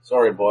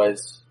Sorry,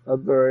 boys.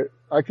 That's all right.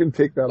 I can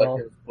take that off.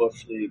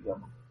 Bush League. I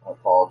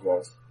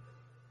apologize.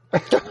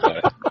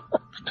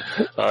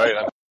 All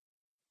right.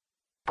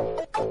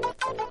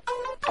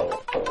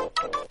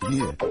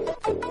 Yeah.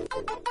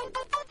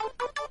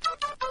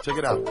 Check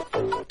it out.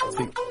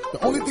 See, the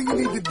only thing you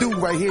need to do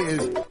right here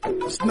is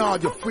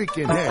nod your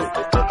freaking head.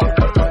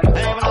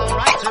 Hey, well, all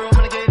right, sir,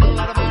 open the gate and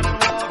let them out and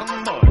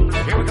welcome aboard.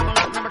 Here we come,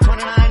 lot number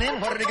 29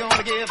 in. What are they going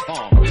to give for?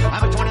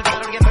 I'm a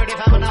 25 to get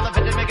 35, another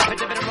 50, make a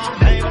 50 bit wrong.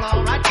 Hey, well,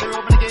 all right, sir,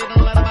 open the gate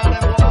and let them out and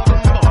welcome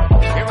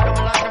aboard. Here we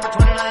come, lot number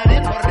 29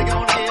 in. What are they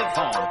going to give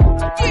for?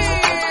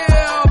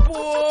 Yeah,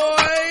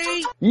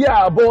 boy!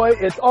 Yeah, boy,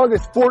 it's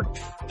August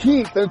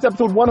 14th, and it's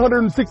episode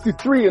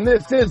 163, and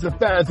this is the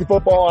Fantasy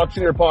Football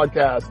Auctioneer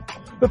Podcast.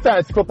 The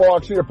Fantasy Football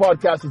Auctioneer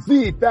Podcast is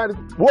the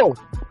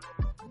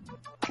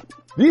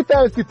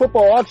Fantasy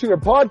Football Auctioneer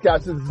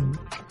Podcast is,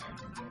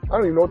 I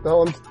don't even know what the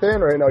hell I'm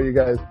saying right now, you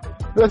guys.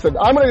 Listen,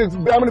 I'm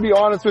gonna be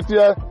honest with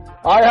you.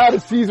 I had a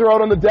Caesar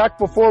out on the deck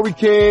before we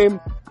came.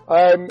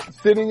 I'm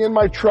sitting in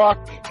my truck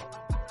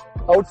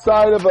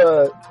outside of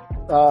a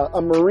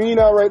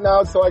marina right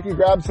now so I can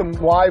grab some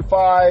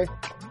Wi-Fi.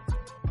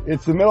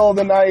 It's the middle of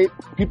the night.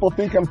 People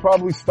think I'm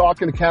probably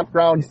stalking a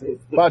campground,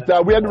 but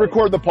we had to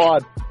record the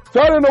pod. So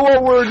I don't know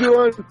what we're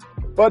doing,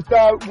 but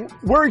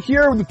we're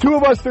here. The two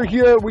of us are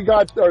here.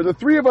 The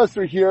three of us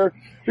are here.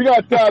 We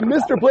got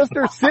Mr.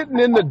 Blister sitting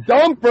in the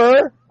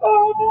dumper.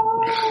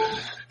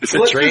 It's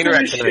a train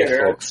wreck tonight,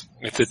 folks.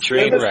 It's a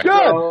train wreck.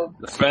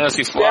 The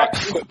Fantasy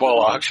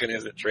Football Auction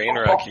is a train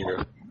wreck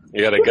here.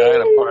 You got a guy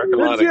in a parking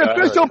lot. It's the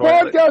official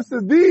podcast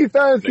of the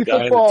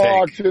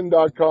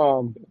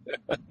FantasyFootballAuction.com.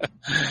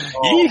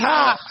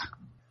 Yeehaw!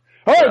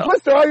 All right,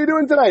 Blister, how you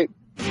doing tonight?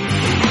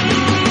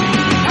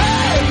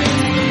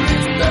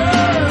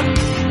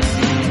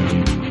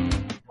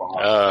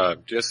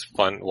 Just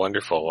fun,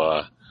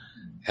 wonderful.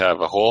 Have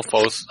a whole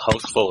house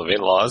full of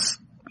in-laws,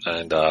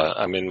 and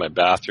I'm in my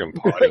bathroom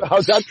potting.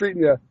 How's that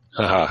treating you?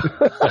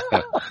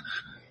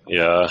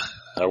 Yeah,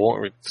 I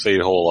won't say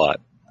a whole lot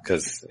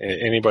because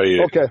anybody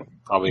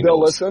probably They'll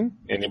knows. Listen.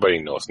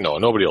 Anybody knows. No,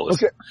 nobody will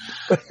listen.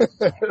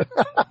 Okay.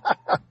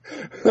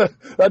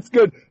 That's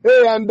good.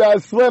 Hey, and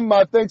Slim,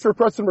 thanks for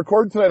pressing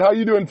record tonight. How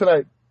you doing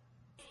tonight?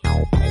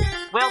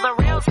 Will the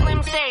real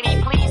Slim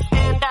Shady please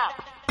stand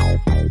up?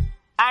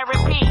 I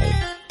repeat,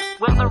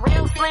 will the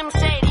real Slim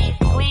Shady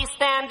please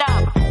stand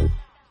up?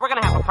 We're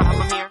gonna have a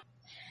problem here.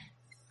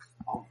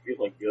 I'm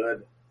feeling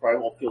good.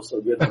 Probably won't feel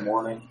so good in the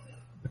morning.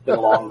 It's been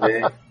a long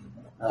day.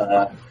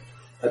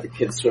 Had the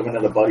kids swimming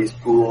in a buddy's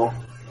pool.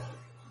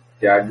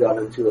 Dad got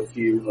into a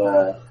few,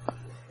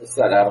 what's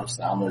that Adam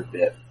Sandler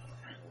bit?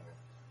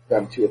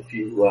 Got into a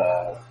few,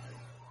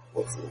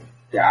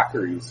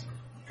 daiquiris.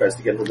 Tries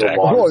to get into the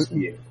water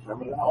skiing.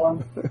 Remember that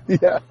one?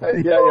 Yeah.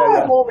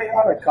 I've only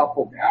had a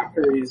couple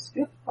daiquiris.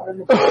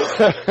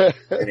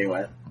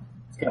 Anyway,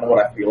 it's kind of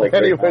what I feel like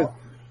right now.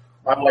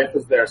 My wife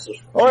was there, so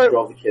she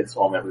drove the kids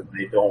home every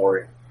day. Don't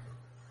worry.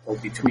 Don't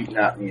be tweeting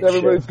at me.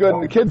 Everybody's good.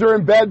 And the kids are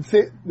in bed.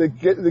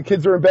 The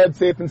kids are in bed,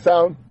 safe and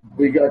sound.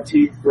 We got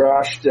teeth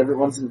brushed.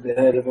 Everyone's in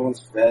bed. Everyone's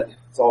fed.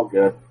 It's all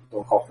good.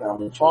 Don't call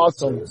family.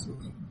 Awesome.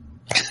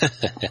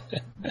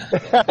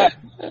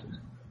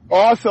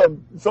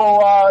 Awesome.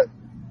 So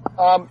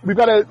we've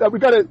got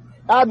a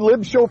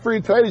ad-lib show for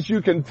you tonight, as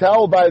you can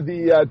tell by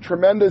the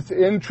tremendous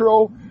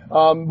intro,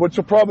 which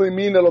will probably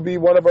mean it'll be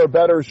one of our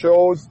better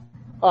shows.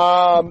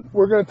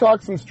 We're going to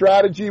talk some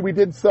strategy. We've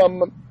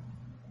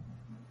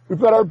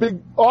got our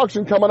big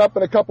auction coming up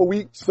in a couple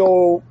weeks,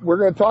 so we're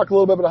going to talk a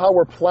little bit about how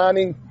we're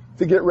planning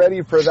to get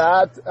ready for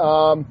that.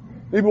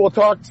 Maybe we'll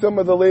talk some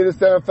of the latest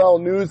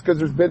NFL news because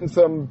there's been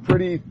some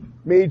pretty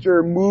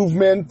major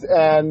movement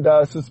and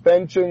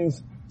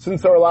suspensions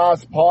since our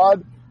last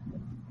pod.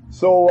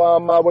 So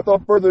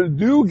without further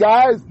ado,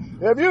 guys,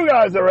 if you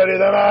guys are ready,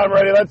 then I'm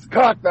ready. Let's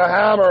cock the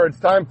hammer. It's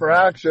time for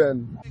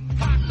action.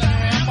 Cock the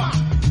hammer.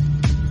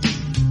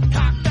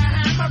 Cock the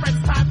hammer.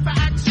 It's time for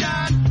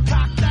action.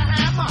 Cock the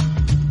hammer.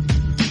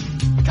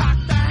 Cock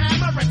the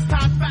hammer. It's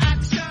time for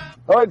action.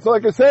 All right, so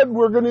like I said,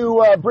 we're going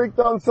to break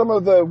down some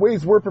of the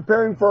ways we're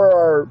preparing for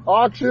our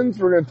auctions.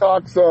 We're going to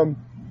talk some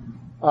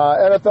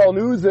NFL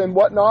news and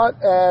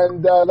whatnot,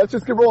 and let's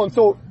just get rolling.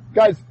 So,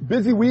 guys,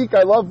 busy week.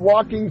 I love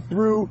walking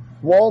through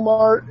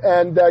Walmart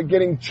and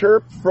getting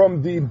chirped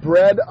from the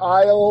bread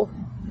aisle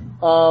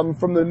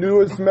from the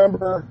newest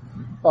member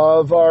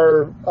of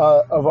our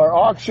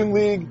auction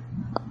league.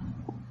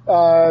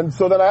 And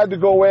so then I had to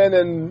go in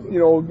and,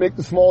 make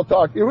the small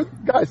talk. It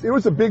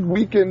was a big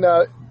week in,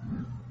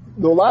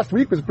 the last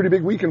week was a pretty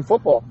big week in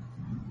football.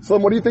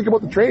 Slim, what do you think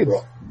about the trades?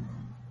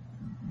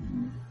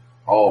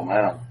 Oh,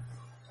 man.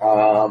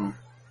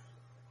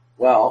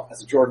 Well,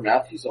 as a Jordan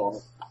Matthews owner,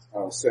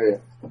 I'll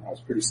say I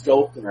was pretty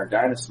stoked in our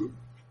dynasty,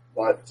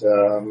 but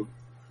then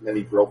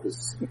he broke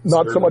his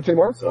not so much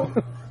anymore. So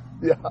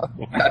yeah,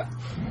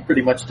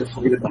 pretty much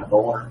deflated my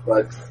owner.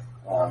 But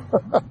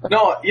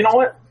no, you know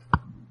what?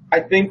 I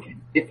think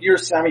if you're a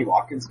Sammy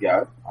Watkins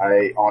guy,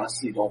 I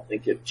honestly don't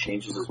think it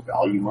changes his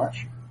value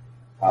much.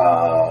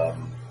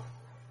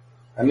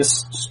 and this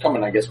is just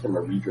coming, I guess, from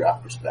a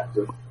redraft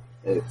perspective.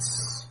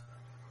 It's,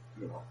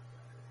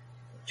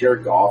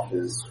 Jared Goff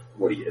is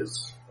what he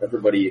is.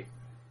 Everybody,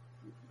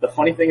 the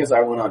funny thing is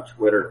I went on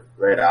Twitter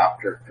right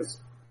after, because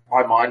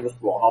my mind was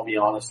blown. I'll be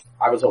honest.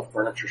 I was out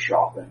furniture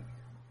shopping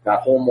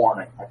that whole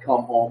morning. I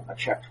come home, I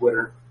check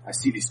Twitter, I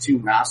see these two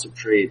massive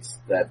trades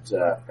that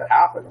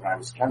happened, and I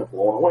was kind of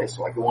blown away.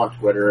 So I go on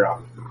Twitter, I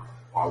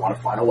want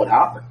to find out what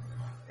happened.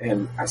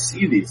 And I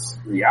see these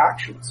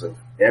reactions of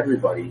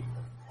everybody.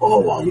 Oh,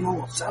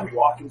 well, Sammy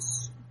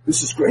Watkins,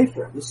 this is great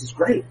for him. This is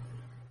great.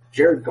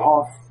 Jared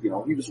Goff, he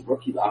was a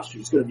rookie last year.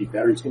 He's going to be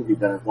better. He's going to be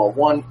better. Well,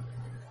 one,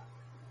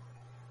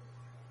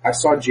 I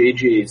saw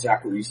JJ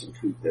Zacharyson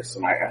tweet this,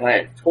 and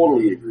I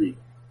totally agree.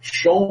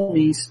 Show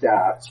me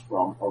stats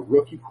from a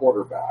rookie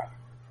quarterback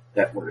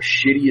that were as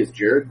shitty as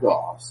Jared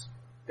Goff's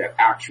that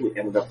actually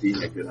ended up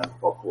being a good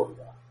NFL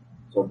quarterback.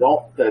 So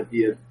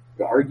the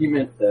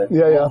argument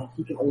that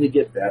he can only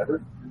get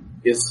better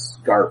is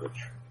garbage,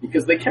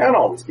 because they can't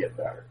always get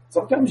better.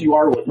 Sometimes you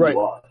are what you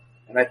are.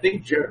 And I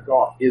think Jared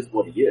Goff is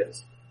what he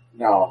is.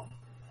 Now,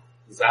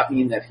 does that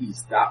mean that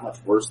he's that much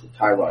worse than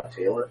Tyrod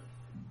Taylor?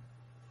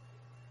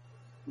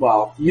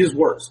 Well, he is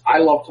worse. I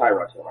love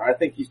Tyrod Taylor. I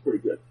think he's pretty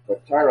good.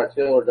 But Tyrod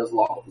Taylor does a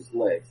lot with his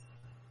legs.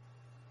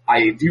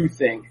 I do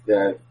think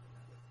that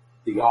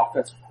the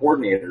offensive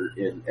coordinator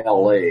in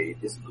LA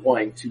is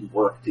going to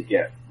work to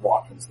get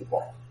Watkins the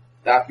ball.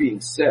 That being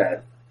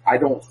said, I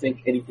don't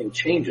think anything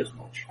changes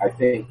much. I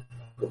think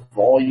the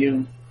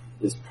volume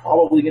is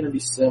probably going to be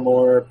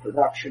similar.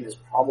 Production is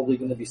probably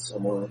going to be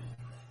similar.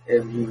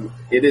 And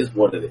it is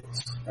what it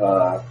is.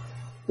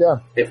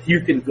 If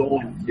you can go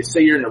and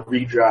say you're in a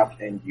redraft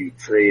and you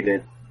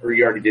traded, or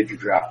you already did your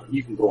draft,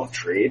 you can go and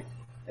trade,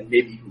 and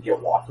maybe you can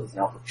get Watkins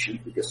now for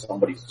cheap because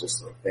somebody's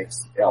just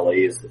thinks LA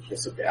is the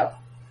kiss of death.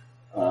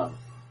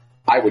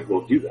 I would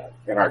go do that.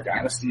 In our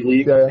dynasty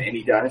league,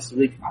 any dynasty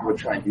league, I would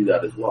try and do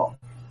that as well.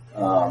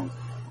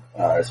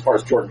 As far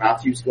as Jordan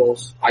Matthews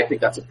goes, I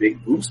think that's a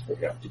big boost for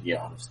him, to be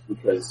honest,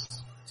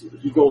 because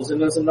he goes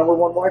in as a number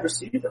one wide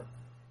receiver.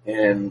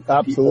 And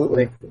people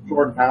think that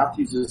Jordan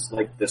Matthews is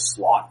like this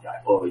slot guy.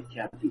 Oh, he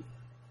can't do.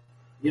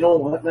 You know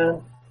what,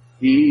 man?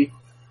 He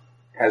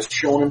has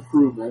shown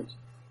improvement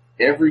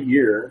every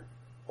year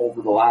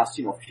over the last,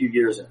 few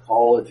years in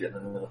college and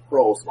in the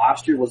pros.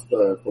 Last year was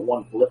the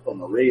one blip on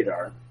the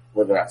radar,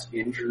 whether that's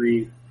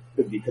injury,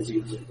 could be because he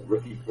was a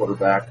rookie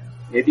quarterback.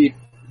 Maybe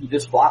he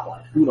just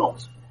flatlined. Who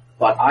knows?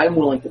 But I'm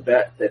willing to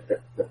bet that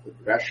the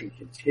progression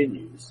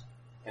continues,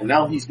 and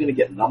now he's going to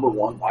get number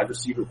one wide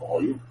receiver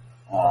volume.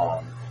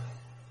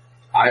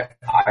 I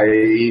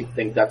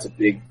think that's a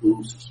big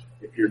boost.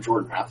 If you're a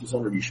Jordan Matthews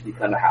owner, you should be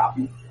kind of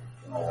happy.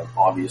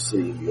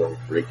 Obviously, you'll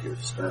break your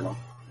sternum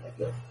like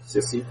a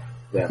sissy.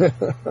 Then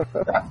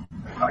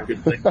that's not a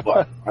good thing.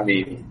 But,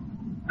 the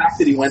fact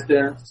that he went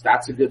there,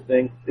 that's a good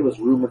thing. It was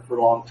rumored for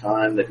a long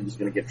time that he was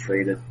going to get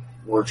traded.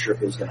 Weren't sure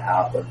if it was going to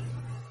happen.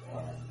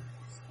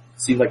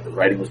 It seemed like the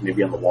writing was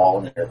maybe on the wall,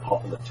 and they were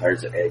pumping the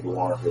tires at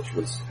Aguilar, which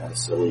was kind of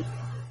silly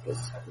because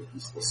I think he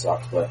still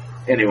sucks. But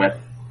anyway,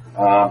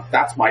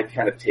 that's my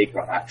kind of take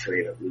on that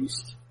trade, at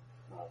least.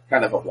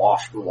 Kind of a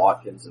wash for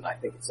Watkins, and I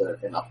think it's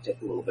an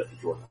uptick a little bit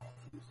for Jordan.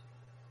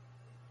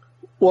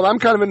 Well, I'm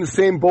kind of in the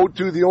same boat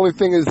too. The only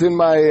thing is in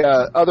my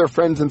other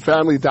friends and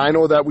family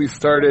dyno that we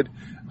started,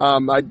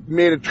 I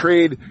made a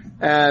trade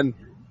and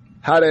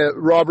had a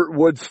Robert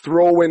Woods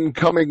throw-in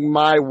coming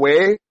my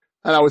way,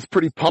 and I was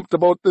pretty pumped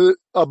about it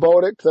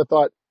because I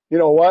thought, you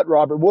know what,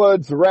 Robert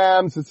Woods, the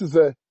Rams, this is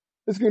going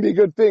to be a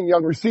good thing,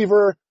 young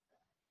receiver,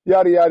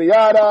 yada yada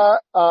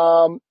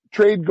yada.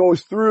 Trade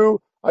goes through.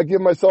 I give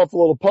myself a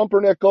little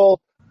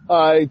pumpernickel.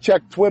 I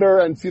check Twitter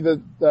and see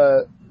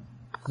the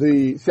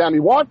Sammy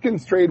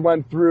Watkins trade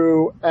went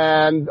through,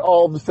 and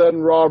all of a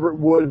sudden Robert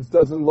Woods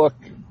doesn't look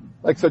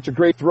like such a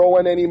great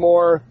throw-in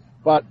anymore,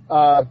 but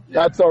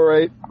that's all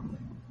right.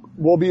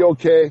 We'll be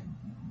okay.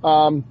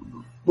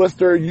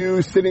 Blister,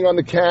 you sitting on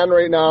the can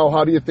right now,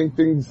 how do you think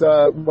things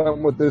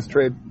went with this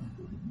trade?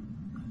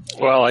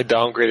 Well, I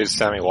downgraded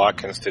Sammy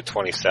Watkins to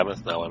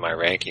 27th now in my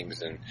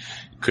rankings, and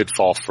could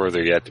fall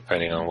further yet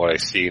depending on what I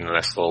see in the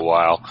next little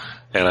while.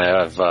 And I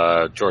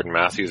have Jordan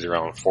Matthews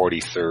around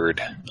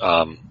 43rd.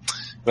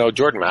 No,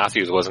 Jordan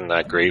Matthews wasn't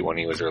that great when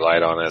he was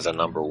relied on as a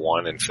number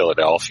one in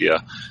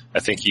Philadelphia. I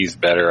think he's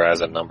better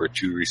as a number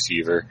two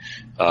receiver.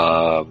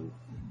 I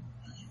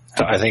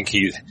think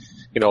he's,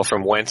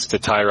 from Wentz to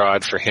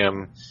Tyrod for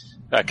him,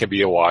 that could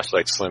be a wash.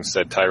 Like Slim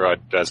said,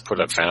 Tyrod does put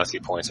up fantasy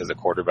points as a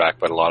quarterback,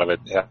 but a lot of it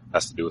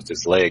has to do with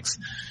his legs.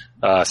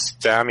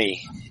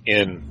 Sammy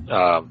in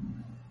LA,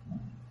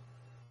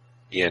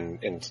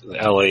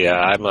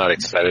 I'm not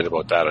excited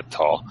about that at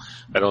all.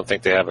 I don't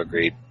think they have a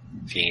great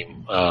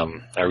team.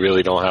 I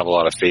really don't have a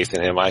lot of faith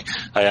in him. I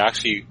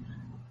actually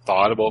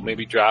thought about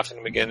maybe drafting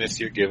him again this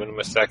year, giving him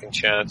a second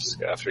chance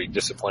after he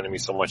disappointed me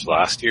so much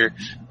last year.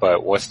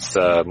 But with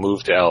the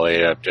move to LA,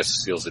 that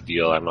just seals the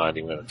deal. I'm not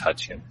even going to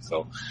touch him.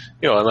 So,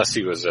 unless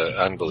he was an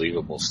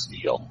unbelievable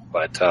steal.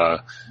 But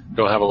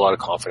don't have a lot of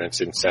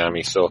confidence in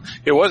Sammy. So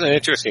it was an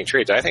interesting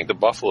trade. I think the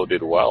Buffalo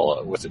did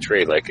well with the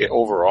trade.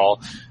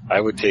 Overall, I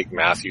would take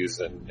Matthews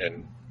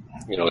and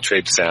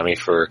trade Sammy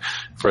for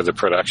the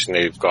production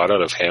they've got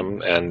out of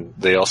him, and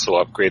they also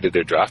upgraded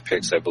their draft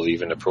picks, I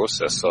believe, in the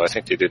process. So I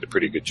think they did a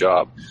pretty good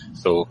job.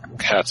 So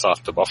hats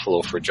off to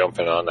Buffalo for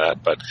jumping on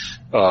that. But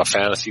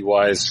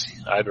fantasy-wise,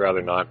 I'd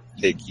rather not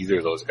take either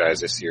of those guys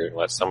this year and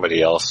let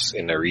somebody else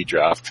in the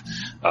redraft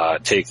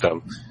take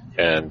them.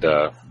 And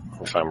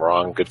if I'm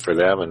wrong, good for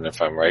them, and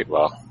if I'm right,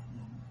 well,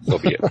 so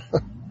be it.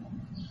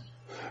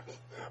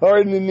 All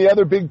right, and then the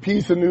other big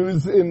piece of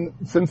news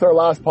since our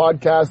last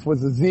podcast was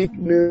the Zeke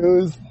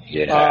news.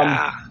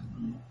 Yeah.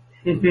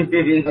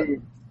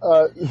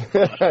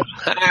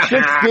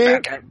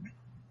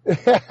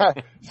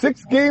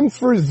 6 games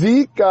for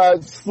Zeke.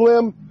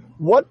 Slim,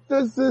 what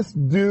does this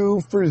do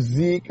for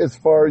Zeke as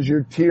far as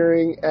your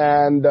tiering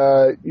and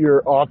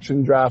your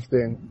auction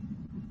drafting?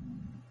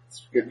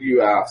 It's good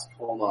you asked.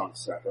 Hold on a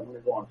second. I'm going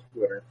to go on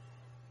Twitter.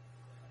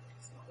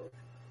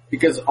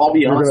 Because I'll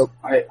be honest,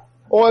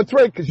 Oh, that's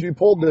right, because you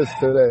pulled this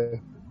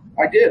today.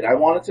 I did. I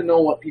wanted to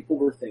know what people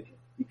were thinking.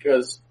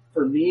 Because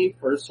for me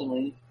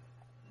personally,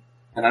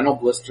 and I know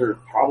Blister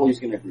probably is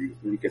going to agree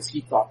with me because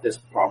he thought this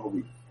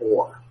probably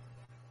before.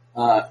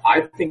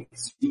 I think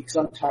Zeke's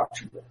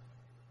untouchable.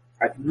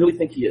 I really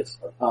think he is.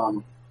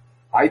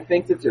 I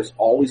think that there's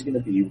always going to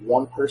be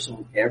one person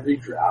in every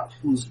draft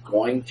who's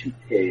going to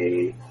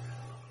pay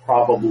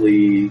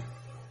probably,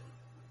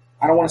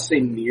 I don't want to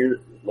say near,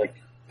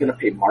 going to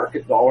pay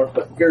market dollar,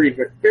 but very,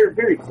 very, very,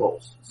 very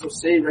close. So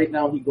say right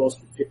now he goes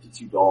for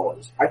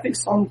 $52. I think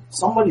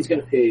somebody's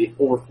going to pay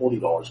over $40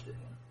 for him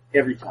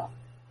every time.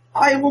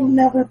 I will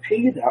never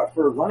pay that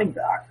for a running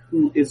back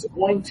who is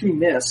going to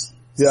miss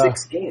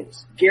 6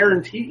 games.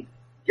 Guaranteed.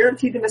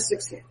 Guaranteed to miss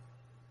 6 games.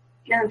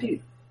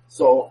 Guaranteed.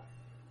 So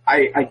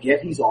I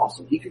get he's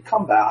awesome. He could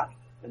come back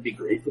and be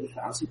great for the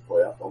fantasy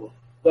playoff.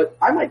 But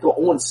I might go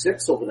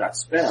 0-6 over that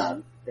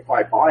span if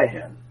I buy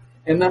him.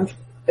 And then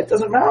it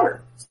doesn't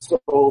matter.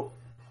 So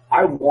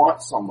I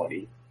want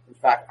somebody. In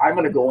fact, I'm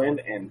going to go in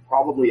and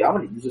I'm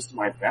going to use this to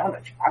my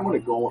advantage. I'm going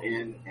to go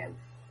in and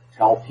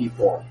tell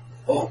people,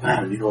 oh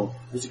man,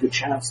 there's a good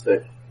chance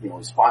that,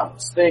 he's filing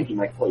this thing. He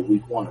might play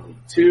week 1 and week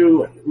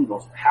 2, and who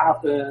knows what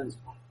happens.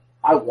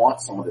 I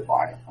want someone to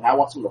buy him, and I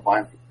want someone to buy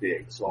him for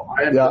big. So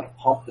I am going to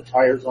pump the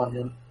tires on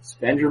him,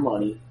 spend your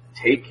money,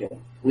 take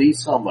him.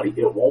 Please, somebody.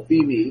 It won't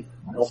be me.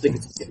 I don't think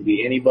it's going to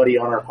be anybody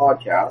on our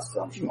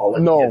podcast. I'm sure I'll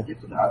let you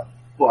get to that.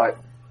 But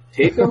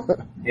take him,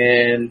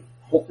 and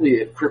hopefully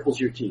it cripples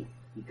your team,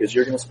 because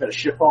you're going to spend a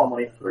shitload of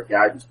money for a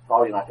guy who's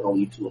probably not going to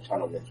lead to a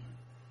ton of wins.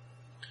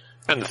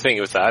 And the thing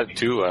with that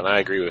too, and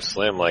I agree with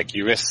Slim,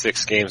 you miss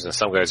 6 games and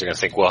some guys are going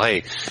to think, well, hey,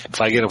 if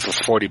I get him for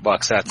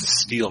 $40, that's a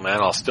steal,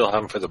 man. I'll still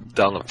have him for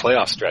down the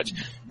playoff stretch.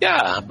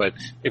 Yeah, but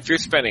if you're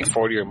spending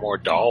 $40 or more,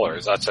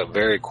 that's a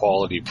very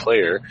quality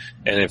player.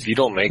 And if you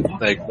don't make,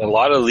 a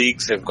lot of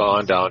leagues have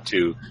gone down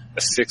to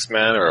a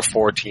 6-man or a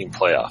 4-team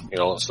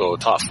playoff, so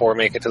top 4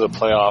 make it to the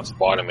playoffs,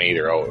 bottom 8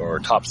 are out, or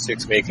top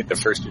 6 make it, the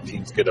first 2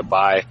 teams get a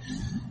bye.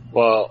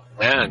 Well,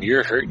 man,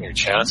 you're hurting your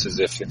chances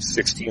if it's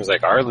 6 teams.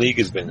 Our league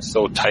has been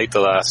so tight the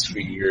last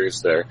few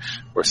years there,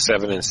 where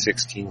 7 and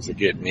 6 teams are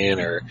getting in,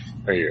 or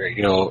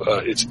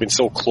it's been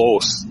so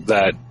close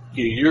that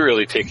you're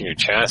really taking your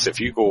chance.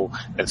 If you go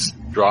and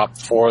drop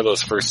 4 of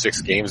those first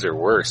 6 games or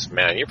worse,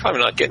 man, you're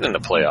probably not getting in the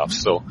playoffs.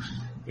 So,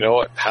 you know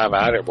what? Have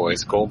at it,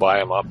 boys. Go buy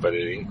them up, but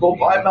go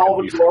buy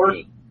Melvin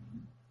Gordon.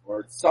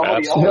 Or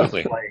somebody else.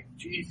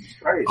 Jesus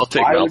Christ. I'll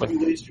take Melvin. Why would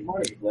you waste your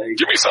money?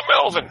 Give me some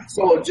Melvin.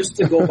 So just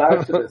to go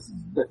back to this,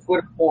 the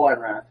Twitter poll I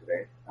ran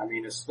today,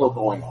 it's still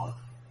going on.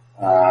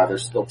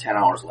 There's still 10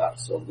 hours left,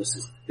 so this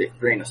is a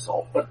grain of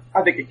salt. But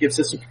I think it'll give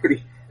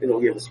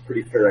us a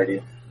pretty fair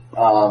idea.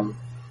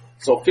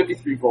 So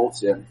 53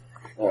 votes in.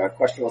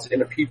 Question was,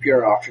 in a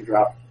PPR auction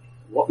draft,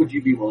 what would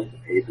you be willing to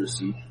pay for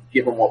Zeke,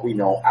 given what we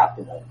know at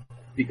the moment?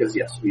 Because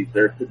yes,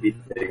 there could be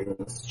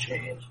things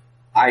change.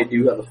 I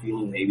do have a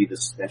feeling maybe the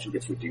suspension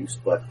gets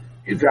reduced, but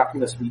if you're drafting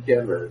this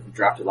weekend or you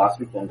drafted last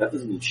weekend, that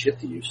doesn't mean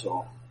shit to you.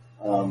 So,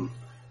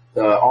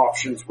 the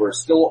options were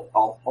still,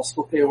 I'll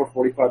still pay over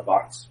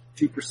 $45.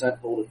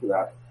 2% voted for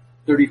that.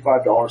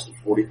 $35 to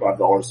 $45,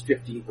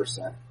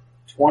 15%.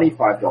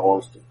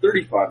 $25 to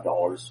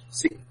 $35,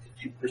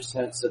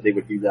 62% said they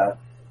would do that,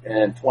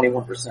 and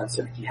 21%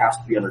 said he has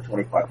to be under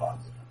 $25.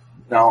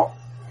 Now,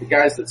 the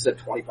guys that said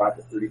 $25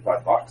 to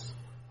 $35,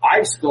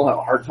 I still have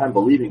a hard time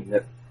believing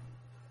that.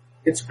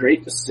 It's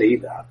great to say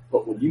that,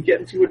 but when you get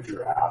into a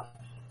draft,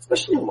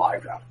 especially a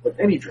live draft, but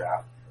any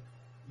draft,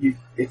 you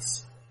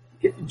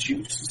get the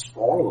juices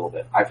flowing a little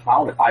bit. I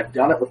found it. I've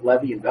done it with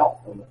Levy and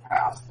Bell in the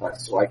past,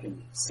 so I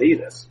can say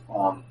this.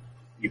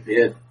 You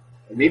bid,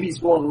 and maybe he's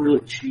going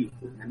really cheap,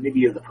 and maybe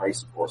you're the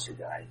price enforcer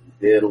guy. You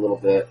bid a little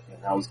bit,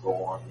 and now he's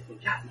going. You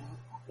think, yeah,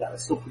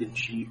 that's still pretty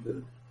cheap,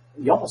 and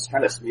you almost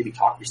kind of maybe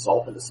talk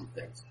yourself into some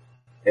things.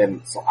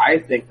 And so I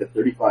think that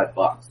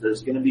 $35,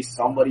 there's going to be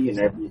somebody in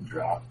every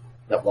draft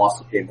that wants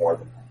to pay more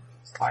than that.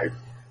 I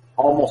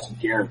almost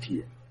guarantee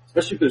it,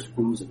 especially if there's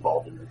booze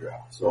involved in the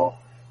draft. So,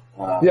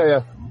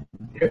 Yeah.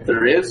 if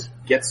there is,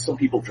 get some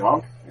people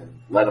drunk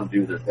and let them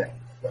do their thing.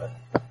 But,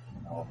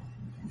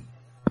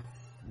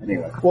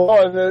 anyway.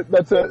 Well, and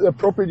that's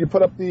appropriate. You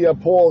put up the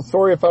poll.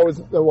 Sorry if I was,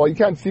 well, you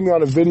can't see me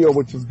on a video,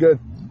 which is good.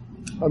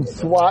 I'm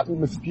swatting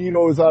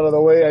mosquitoes out of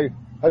the way. I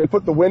had to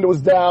put the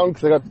windows down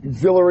because I got the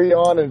auxiliary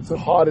on and it's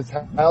hot as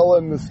hell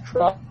in this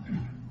truck.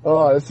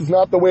 This is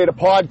not the way to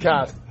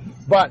podcast,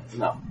 but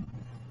No.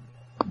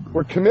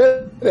 we're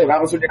committed. What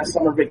happens when you have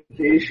summer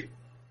vacation?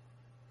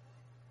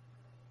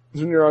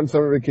 When you're on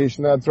summer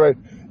vacation, that's right.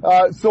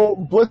 So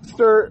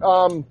Blister,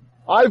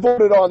 I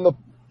voted on the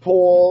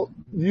poll.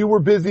 You were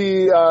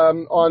busy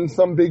on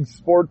some big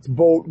sports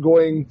boat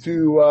going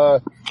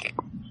to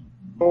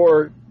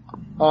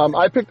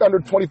I picked under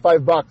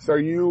 $25. Are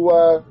you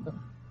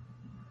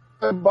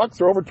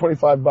 $5 or over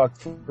 $25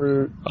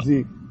 for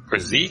Zeke? For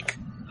Zeke?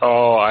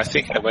 Oh, I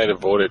think I might have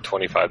voted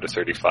 25 to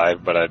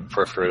 35, but I'd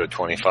prefer the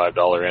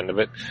 $25 end of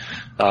it.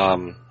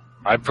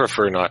 I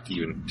prefer not to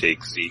even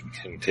take Zeke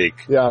and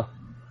take Ty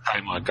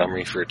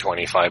Montgomery for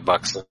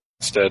 $25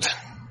 instead.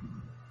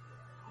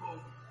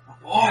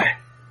 Boy.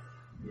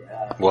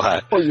 Yeah.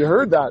 What? Oh, you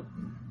heard that.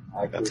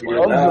 I could That's hear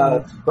weird.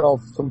 that.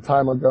 Some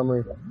Ty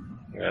Montgomery.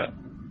 Yeah.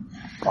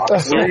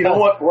 So you know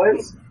what,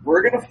 boys?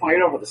 We're going to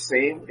fight over the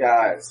same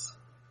guys.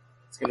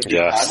 It's going to be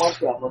Yes. Ty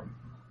Montgomery.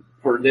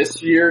 For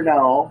this year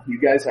now, you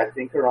guys, I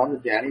think, are on the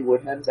Danny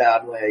Woodhead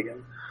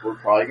bandwagon. We're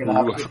probably going to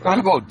have Ooh, I to... forgot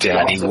about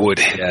Danny We're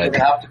Woodhead. going to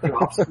have to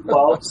drop some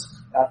gloves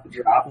at the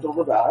draft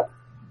over that.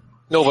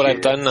 No, but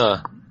I've done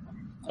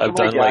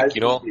like,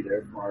 you know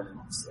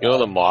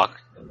the mock.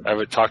 I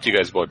would talk to you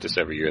guys about this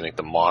every year. I think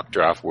the mock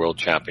draft world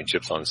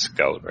championships on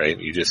Scout, right?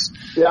 You just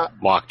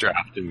mock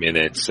draft in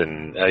minutes,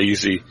 and I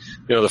usually,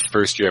 the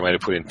first year I might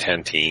have put in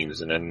 10 teams,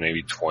 and then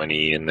maybe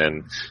 20, and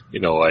then,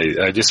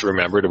 I just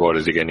remembered about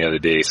it again the other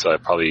day, so I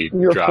probably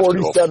You're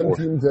drafted 47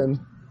 teams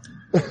in.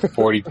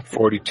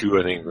 42,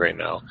 I think, right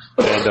now.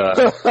 And,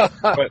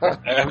 but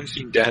I haven't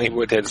seen Danny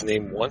Woodhead's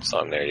name once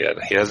on there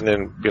yet. He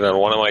hasn't been on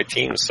one of my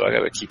teams, so I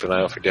gotta keep an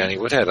eye out for Danny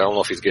Woodhead. I don't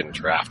know if he's getting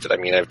drafted. I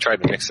mean, I've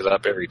tried to mix it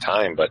up every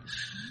time, but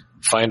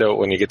find out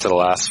when you get to the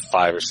last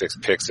 5 or 6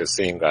 picks, the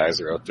same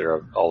guys are out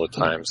there all the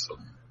time, so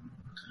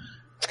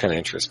it's kind of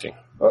interesting.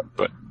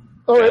 But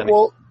all right, Danny.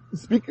 well,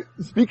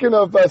 speaking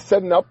of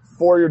setting up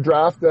for your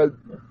draft, that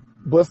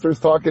Blister's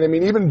talking. I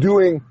mean, even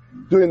doing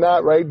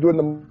that, right? Doing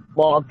the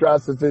mock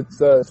drafts, if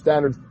it's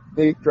standard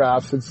state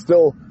drafts, it's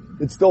still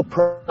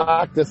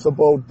practice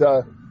about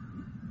that,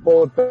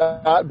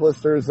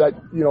 Blisters, that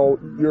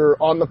you're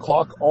on the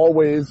clock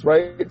always,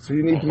 right? So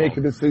you need to make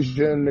a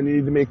decision, and you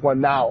need to make one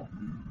now.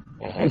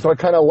 And so I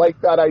kind of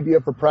like that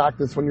idea for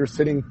practice when you're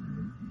sitting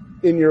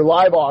in your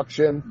live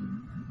auction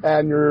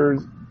and you're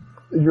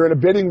in a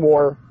bidding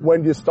war.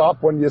 When do you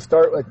stop? When do you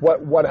start? Like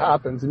what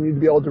happens? And you need to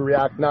be able to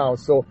react now.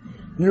 So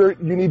you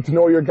need to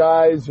know your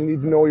guys. You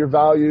need to know your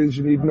values.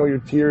 You need to know your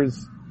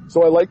tiers.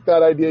 So I like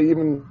that idea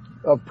even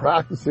of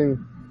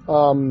practicing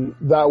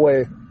that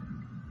way.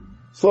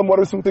 Slim, what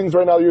are some things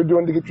right now you're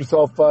doing to get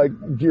yourself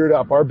geared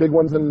up? Our big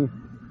ones in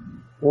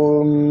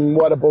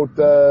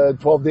about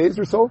 12 days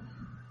or so?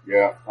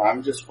 Yeah,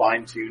 I'm just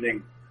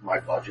fine-tuning my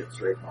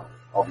budgets right now,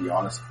 I'll be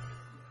honest.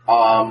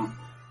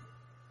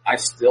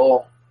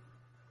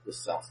 This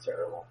sounds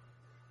terrible.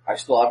 I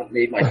still haven't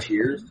made my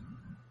tiers,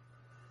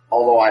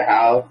 although I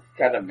have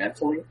kind of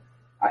mentally.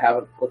 I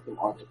haven't put them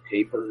onto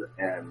paper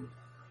and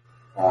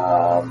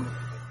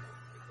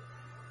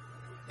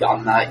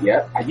done that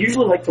yet. I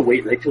usually like to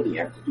wait right till the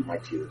end to do my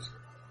tiers.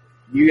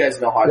 You guys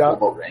know how I feel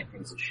about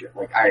rankings and shit.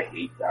 Like, I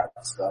hate that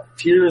stuff.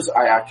 Tiers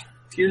are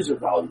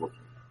valuable.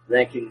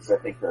 Rankings, I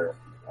think, are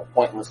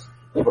pointless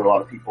for a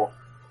lot of people,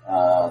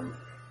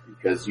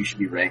 because you should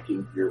be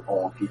ranking your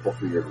own people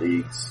for your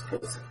leagues,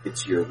 because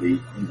it's your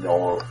league. You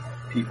know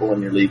people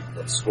in your league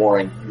and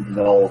scoring. You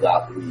know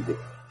that league. It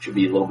should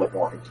be a little bit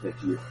more intimate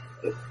to you.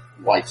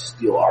 Why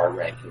steal our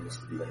rankings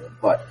to do it?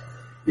 But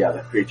yeah,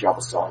 that's a great job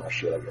of selling our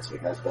shit, I guess, you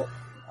guys. But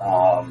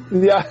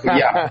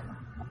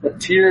the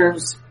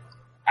tiers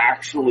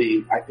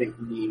actually, I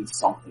think, mean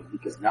something,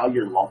 because now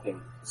you're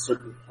lumping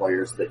certain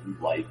players that you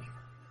like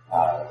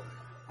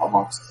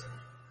amongst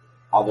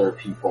other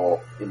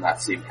people in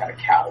that same kind of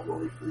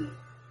category for you.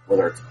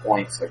 Whether it's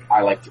points, like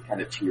I like to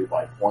kind of tier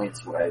by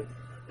points, what I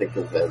think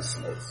of as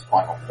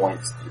final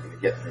points that you're going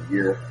to get in a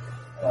year.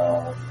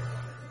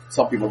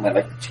 Some people might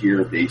like to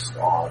tier based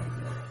on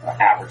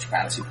average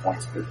fantasy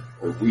points per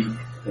week,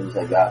 things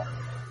like that.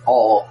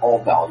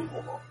 All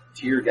valuable though.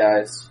 Tier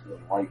guys,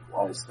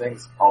 likewise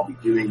things. I'll be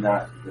doing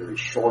that very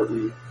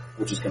shortly,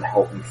 which is going to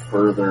help me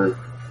further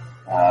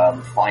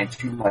fine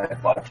tune my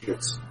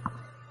budgets.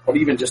 But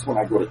even just when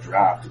I go to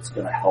draft, it's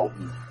going to help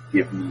me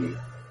give me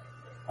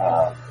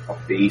a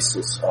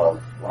basis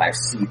of when I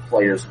see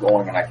players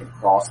going and I can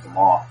cross them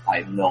off,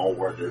 I know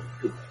where there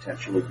could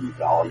potentially be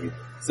value.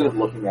 Instead of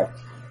looking at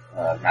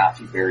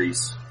Matthew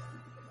Berry's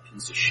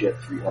piece of shit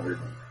 300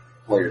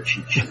 player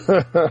cheat sheet.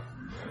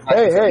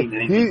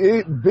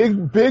 Hey,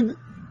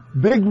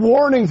 big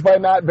warnings by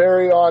Matt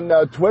Berry on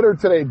Twitter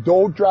today.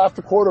 Don't draft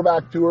the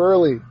quarterback too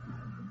early.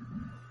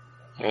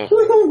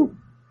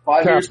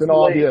 5 years Captain too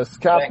late. Obvious.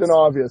 Captain Thanks.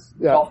 Obvious.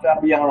 Yeah. Well,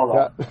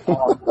 Fabiano,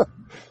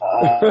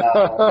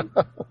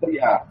 but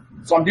yeah.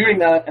 So I'm doing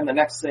that, and the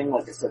next thing,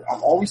 like I said,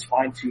 I'm always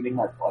fine-tuning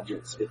my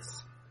budgets.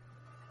 It's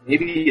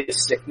maybe a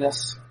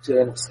sickness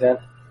to an extent.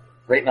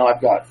 Right now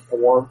I've got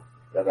 4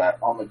 that are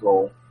on the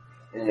go,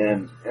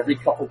 and every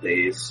couple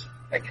days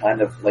I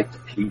kind of like to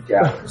peek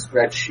at a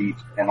spreadsheet,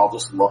 and I'll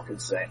just look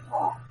and say,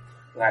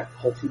 can I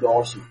pull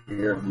 $2 from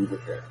here and move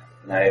it there?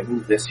 And I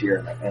move this here,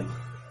 and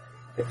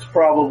it's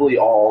probably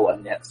all a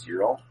net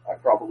zero. I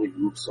probably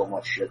move so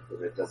much shit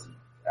that it doesn't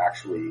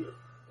actually,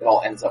 it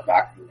all ends up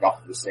back in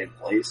roughly the same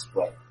place,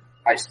 but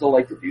I still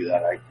like to do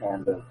that. I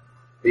kind of,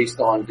 based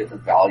on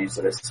different values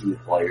that I see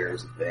with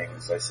players and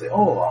things, I say,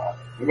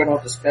 we're going to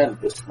have to spend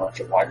this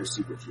much at wide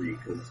receiver 3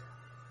 because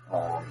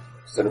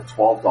instead of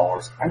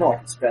 $12, I know I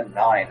can spend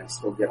 $9 and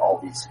still get all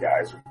these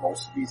guys or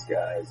most of these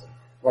guys, and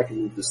I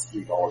can move this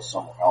 $3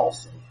 somewhere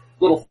else, and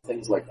little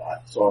things like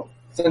that. So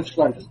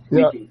essentially I'm just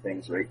tweaking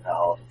things right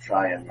now to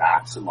try and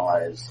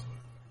maximize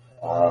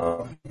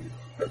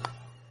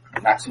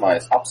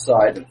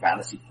upside and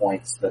fantasy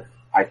points that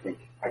I think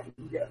I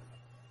can get.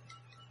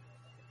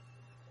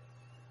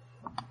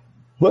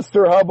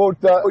 Lister, how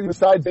about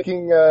besides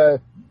making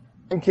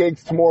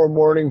pancakes tomorrow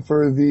morning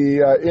for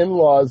the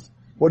in-laws,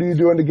 what are you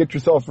doing to get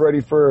yourself ready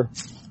for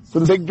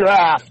the big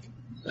draft?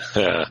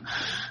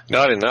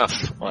 Not enough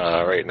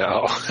right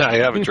now. I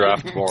have a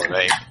draft tomorrow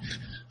night.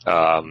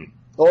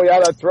 Oh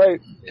yeah, that's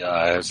right. Yeah,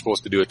 I was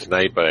supposed to do it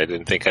tonight, but I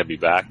didn't think I'd be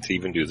back to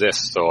even do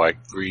this, so I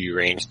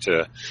rearranged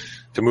to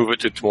move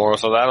it to tomorrow.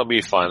 So that'll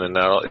be fun, and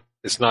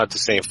it's not the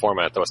same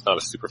format though. It's not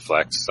a super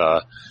flex.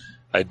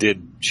 I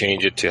did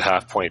change it to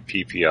half-point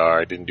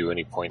PPR. I didn't do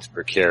any points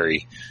per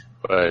carry,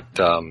 but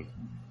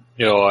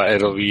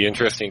it'll be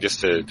interesting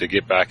just to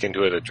get back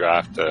into it. A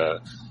draft.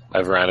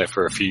 I've ran it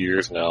for a few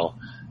years now.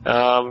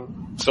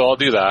 So I'll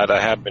do that. I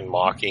haven't been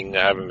mocking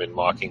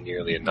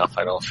nearly enough.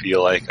 I don't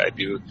feel like I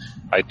do.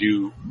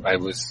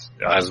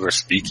 As we're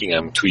speaking,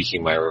 I'm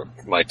tweaking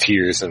my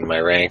tiers and my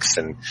ranks,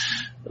 and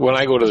when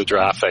I go to the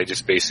draft, I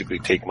just basically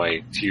take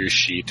my tier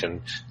sheet,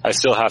 and I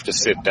still have to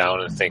sit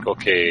down and think,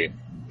 okay,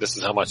 this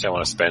is how much I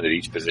want to spend at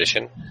each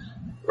position,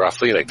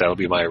 roughly. Like that'll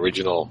be my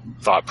original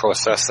thought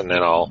process, and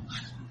then I'll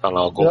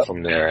go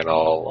from there, and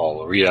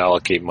I'll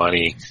reallocate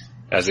money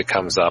as it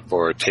comes up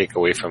or take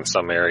away from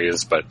some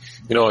areas. But,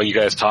 you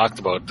guys talked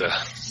about the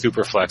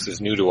Superflex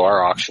is new to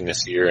our auction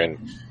this year, and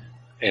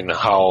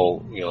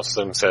how,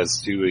 Slim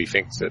says too, he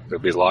thinks that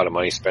there'll be a lot of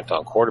money spent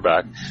on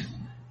quarterback.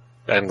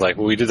 And like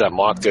when we did that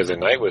mock the other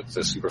night with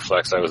the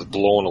Superflex, I was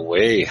blown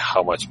away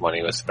how much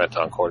money was spent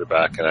on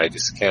quarterback, and I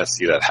just can't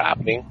see that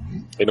happening.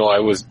 I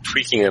was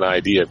tweaking an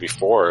idea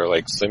before,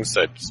 like Slim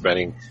said,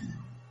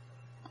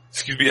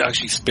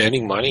 actually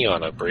spending money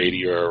on a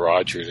Brady or a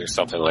Rodgers or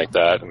something like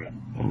that.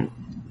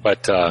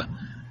 But I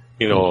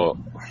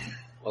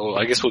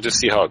guess we'll just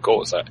see how it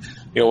goes.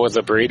 With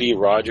a Brady,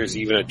 Rodgers,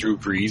 even a Drew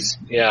Brees,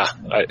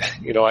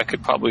 I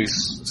could probably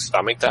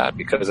stomach that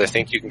because I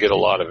think you can get a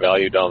lot of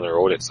value down the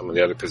road at some of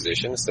the other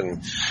positions.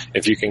 And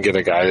if you can get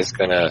a guy that's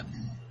going to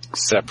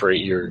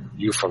separate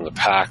you from the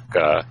pack,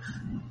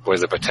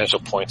 with the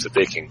potential points that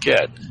they can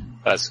get,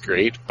 that's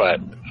great. But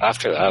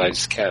after that, I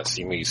just can't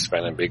see me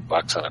spending big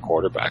bucks on a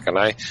quarterback. And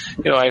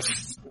I've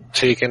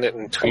taken it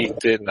and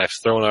tweaked it, and I've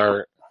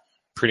thrown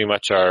pretty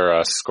much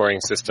our scoring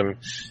system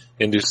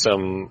into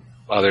some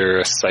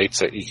other sites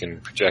that you can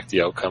project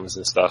the outcomes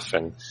and stuff,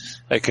 and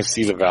I can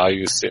see the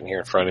values sitting here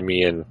in front of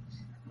me. And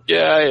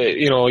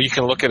you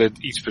can look at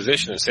each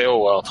position and say, oh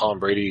well, Tom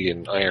Brady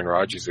and Aaron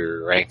Rodgers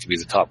are ranked to be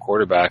the top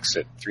quarterbacks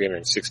at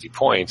 360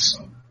 points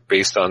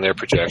based on their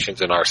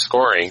projections and our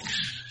scoring.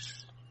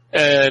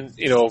 And,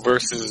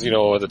 versus,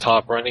 the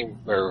top running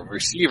or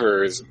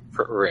receivers,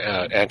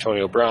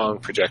 Antonio Brown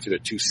projected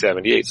at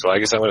 278. So I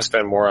guess I'm going to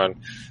spend more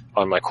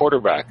on my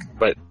quarterback,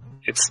 but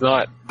that's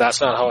not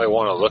how I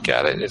want to look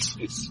at it.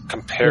 It's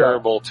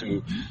comparable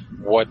to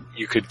what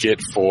you could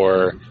get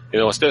for,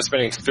 instead of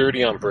spending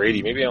 30 on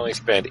Brady, maybe I only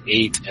spend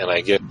 8 and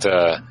I get,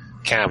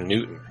 Cam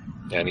Newton,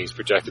 and he's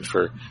projected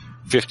for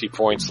 50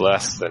 points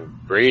less than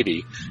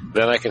Brady.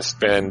 Then I can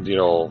spend,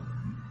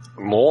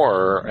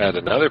 more at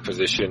another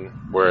position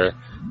where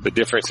the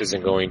difference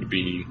isn't going to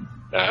be,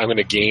 I'm going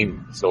to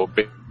gain. So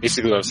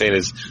basically what I'm saying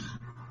is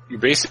you're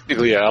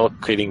basically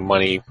allocating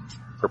money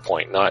per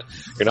point.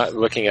 You're not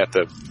looking at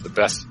the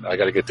best, I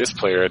got to get this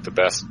player at the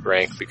best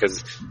rank,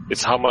 because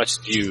it's how much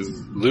do you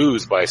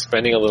lose by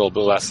spending a little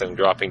bit less and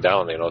dropping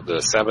down,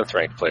 the 7th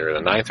ranked player, the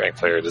 9th ranked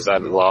player. Does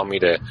that allow me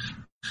to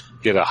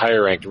get a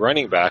higher ranked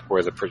running back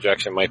where the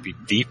projection might be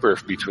deeper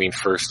between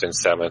 1st and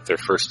 7th or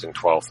 1st and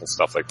 12th and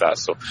stuff like that?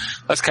 So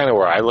that's kind of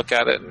where I look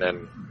at it and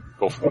then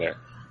go from there.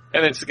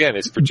 And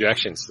it's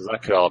projections, so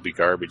that could all be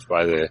garbage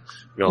by the,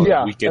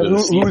 the weekend of the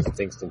season.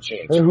 Things can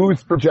change. And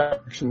whose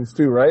projections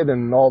too, right?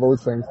 And all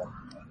those things.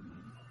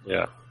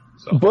 Yeah.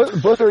 So,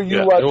 But are you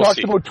yeah, we'll talked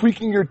see. about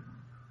tweaking your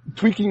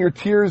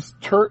tiers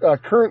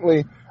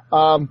currently?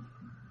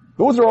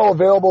 Those are all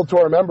available to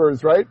our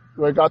members, right?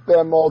 I got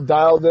them all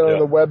dialed in on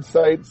the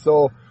website,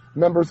 so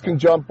members can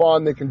jump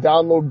on. They can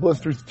download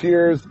Blister's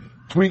tiers,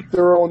 tweak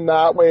their own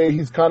that way.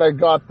 He's kind of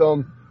got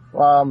them,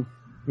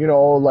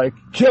 like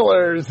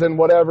killers and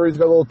whatever. He's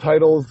got little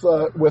titles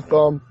with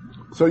them,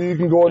 so you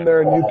can go in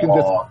there and you can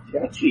just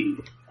catchy.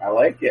 I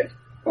like it.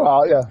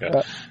 Well, yeah.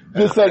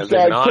 Just like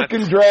click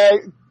and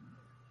drag.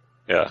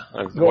 Yeah.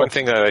 One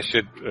thing that I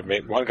should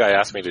admit, one guy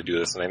asked me to do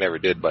this and I never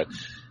did, but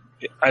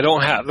I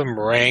don't have them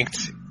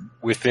ranked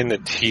within the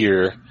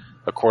tier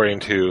according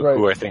to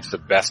who I think's the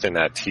best in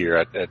that tier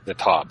at the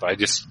top.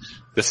 This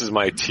is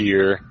my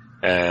tier,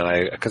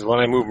 and cause when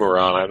I move them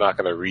around, I'm not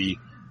gonna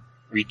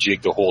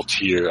rejig the whole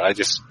tier.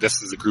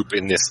 This is a group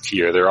in this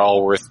tier. They're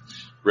all worth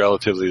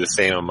relatively the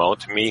same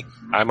amount to me.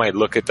 I might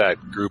look at that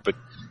group at,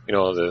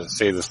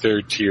 the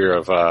third tier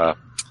of, what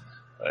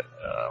do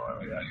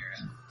we got here?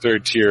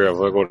 Third tier of,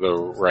 we'll go to the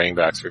running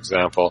backs, for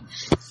example.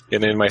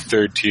 And in my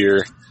third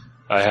tier,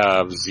 I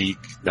have Zeke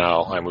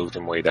now. I moved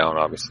him way down,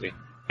 obviously.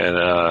 And,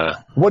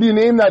 what do you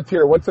name that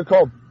tier? What's it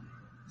called?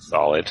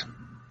 Solid.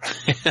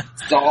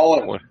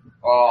 Solid.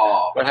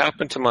 What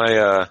happened to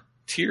my,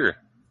 tier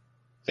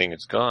thing?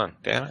 It's gone.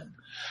 Damn it.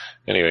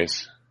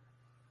 Anyways,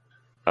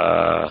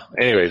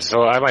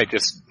 so I might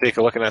just take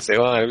a look and I say,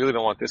 well, I really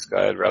don't want this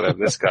guy. I'd rather have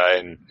this guy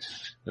and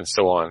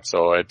so on.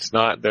 So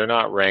they're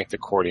not ranked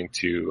according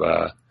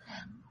to,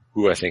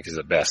 who I think is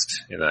the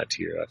best in that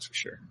tier. That's for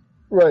sure.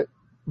 Right.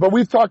 But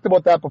we've talked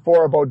about that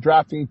before, about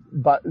drafting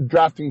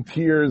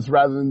tiers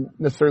rather than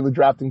necessarily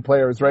drafting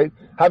players, right?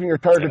 Having your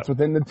targets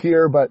within the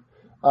tier, but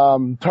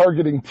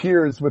targeting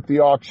tiers with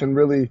the auction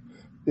really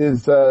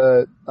is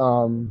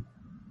can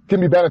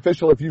be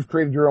beneficial if you've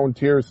created your own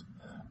tiers.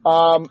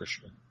 For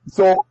sure.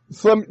 So,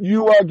 Slim,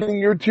 you are getting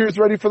your tiers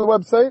ready for the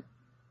website?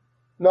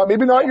 No,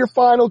 maybe not your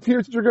final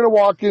tiers that you're going to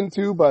walk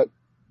into, but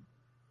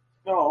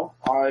no,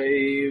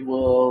 I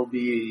will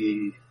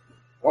be.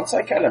 Once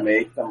I kind of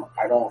make them,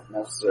 I don't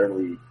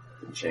necessarily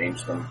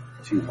change them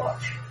too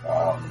much.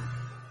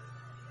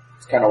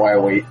 It's kind of why I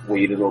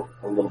waited a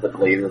little bit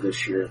later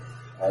this year.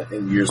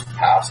 In years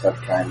past,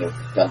 I've kind of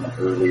done them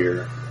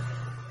earlier.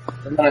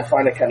 And then I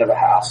find it kind of a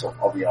hassle,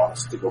 I'll be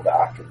honest, to go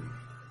back and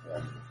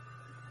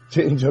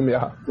change them,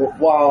 yeah.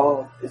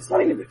 Well, it's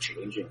not even the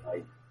changing.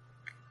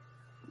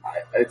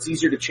 It's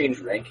easier to change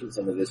rankings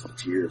than it is to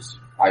tiers,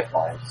 I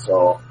find.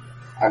 So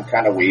I'm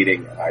kind of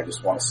waiting, and I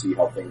just want to see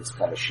how things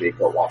kind of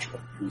shake out, watch the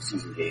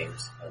preseason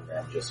games, and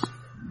then just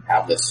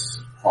have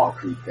this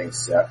concrete thing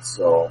set.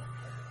 So,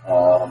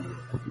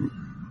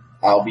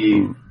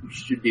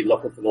 should be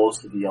looking for those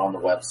to be on the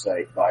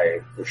website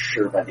for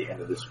sure by the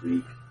end of this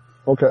week.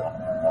 Okay.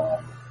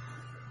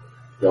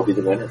 They'll be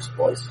the winners,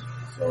 boys.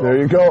 So, there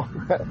you go.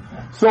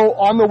 So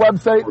on the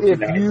website,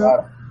 if you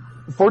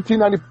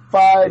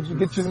 $14.95, you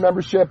get you the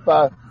membership.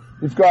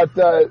 You've got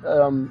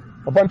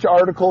a bunch of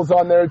articles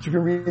on there that you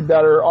can read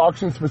that are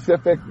auction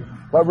specific,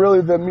 but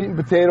really the meat and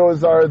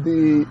potatoes are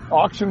the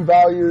auction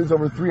values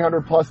over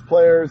 300 plus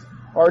players,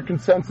 our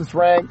consensus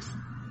ranks,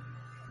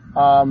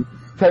 10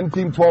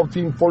 team, 12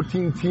 team,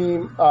 14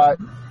 team,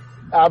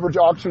 average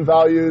auction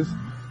values,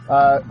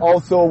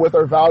 also with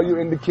our value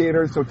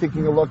indicators. So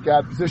taking a look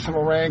at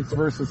positional ranks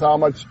versus how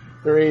much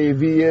their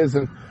AAV is,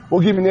 and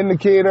we'll give you an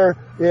indicator.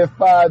 If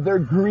they're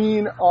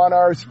green on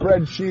our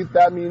spreadsheet,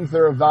 that means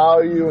they're a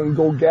value and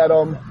go get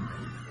them.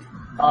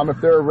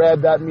 If they're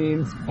red, that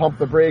means pump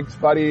the brakes,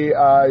 buddy.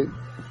 You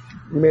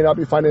may not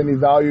be finding any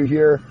value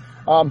here.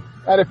 And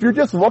if you're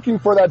just looking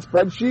for that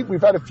spreadsheet,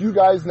 we've had a few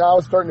guys now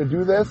starting to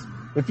do this.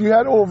 If you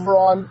head over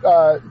on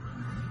to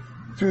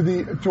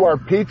our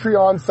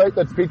Patreon site,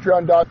 that's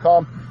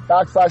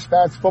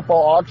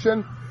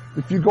patreon.com/fantasyfootball-auction.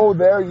 If you go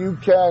there, you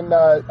can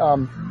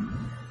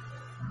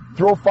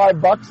throw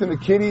 $5 in the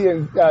kitty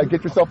and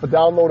get yourself a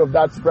download of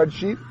that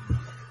spreadsheet.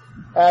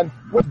 And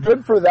what's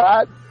good for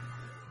that,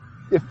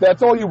 if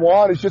that's all you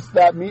want, is just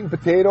that meat and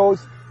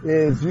potatoes,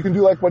 is you can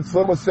do like what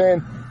Slim was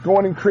saying, go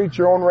in and create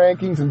your own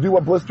rankings and do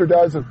what Blister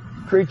does and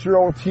create your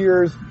own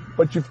tiers,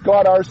 but you've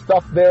got our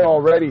stuff there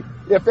already.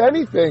 If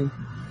anything,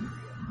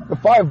 the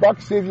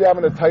 $5 saves you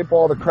having to type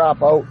all the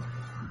crap out,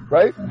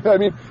 right? I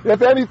mean,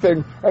 if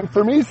anything, and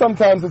for me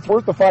sometimes it's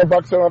worth the $5, I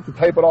don't have to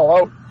type it all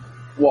out.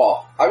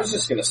 Well, I was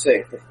just going to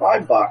say, for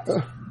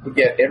 $5 to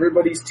get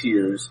everybody's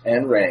tiers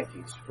and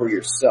rankings for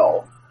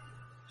yourself,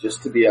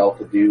 just to be able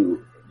to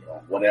do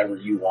whatever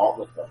you want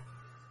with them.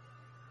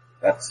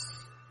 That's,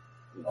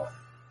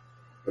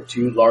 for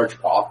 2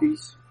 large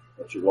coffees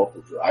at your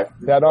local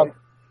drive-thru.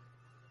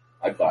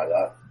 I'd buy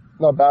that.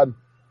 Not bad.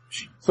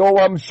 So,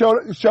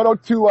 shout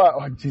out to,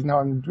 now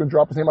I'm going to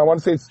drop his name. I want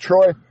to say it's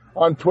Troy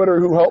on Twitter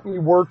who helped me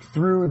work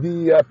through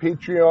the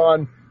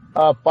Patreon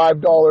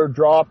 $5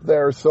 drop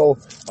there. So,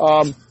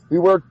 we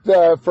worked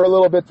for a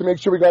little bit to make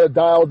sure we got it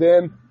dialed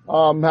in.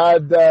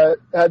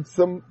 Had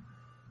some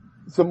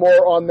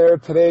more on there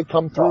today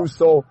come through.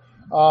 So,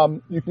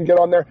 you can get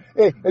on there.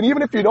 Hey, and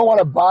even if you don't want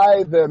to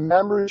buy the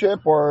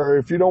membership, or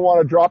if you don't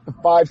want to drop the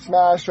 5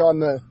 smash on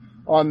the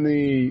on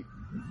the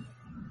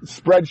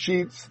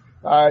spreadsheets.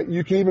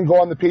 You can even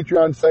go on the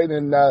Patreon site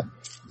and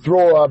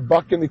throw a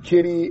buck in the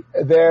kitty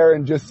there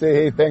and just say,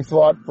 hey, thanks a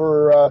lot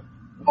for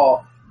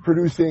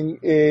producing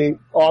a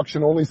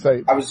auction-only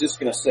site. I was just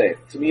going to say,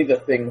 to me, the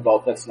thing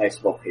that's nice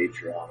about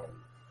Patreon, and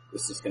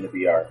this is going to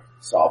be our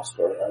sob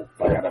story.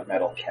 I got a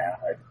metal can.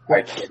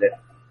 I did it.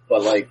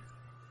 But, like,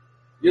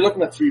 you're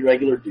looking at 3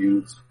 regular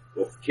dudes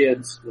with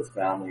kids, with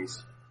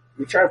families.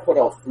 We try to put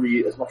out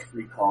as much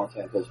free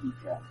content as we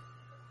can.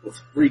 With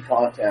free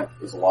content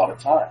is a lot of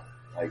time.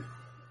 Like,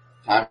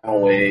 time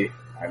away.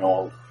 I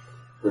know,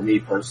 for me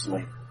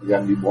personally, we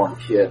got a newborn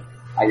kid.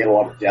 I get a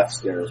lot of death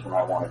stares when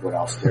I want to go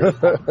downstairs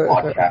and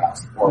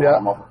podcast, or when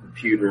I'm on the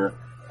computer,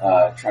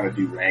 trying to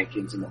do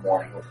rankings in the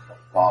morning with a cup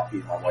of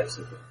coffee. My wife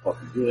says, what the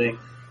fuck are you doing?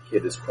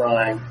 Kid is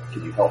crying.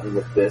 Can you help me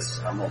with this?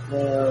 And I'm like,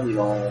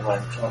 well,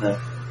 I'm trying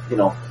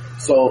to,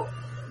 So,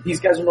 these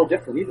guys are no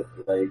different either.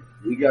 Like,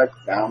 we got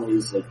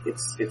families, like,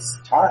 it's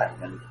time.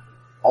 And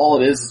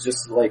all it is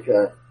just like,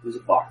 here's a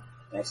buck.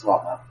 Thanks a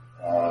lot,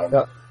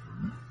 man.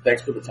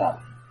 Thanks for the time.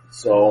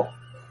 So,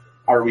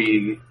 are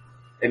we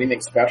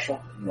anything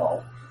special?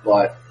 No.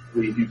 But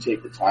we do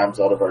take the times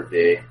out of our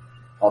day,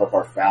 out of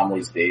our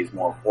family's days,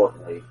 more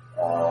importantly,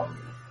 to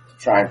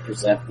try and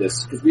present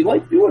this, because we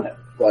like doing it.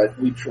 But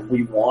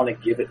we want to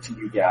give it to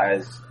you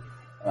guys,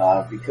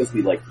 because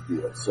we like to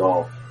do it.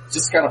 So,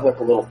 just kind of like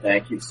a little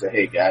thank you to say,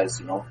 hey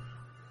guys,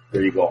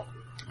 there you go.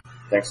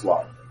 Thanks a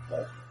lot.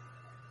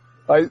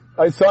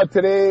 I saw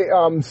today,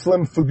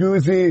 Slim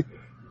Fuguzzi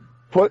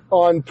put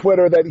on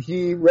Twitter that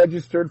he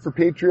registered for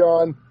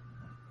Patreon,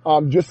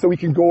 just so he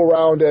can go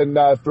around and,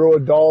 throw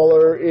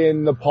 $1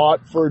 in the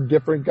pot for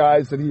different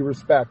guys that he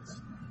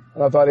respects.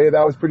 And I thought, hey,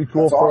 that was pretty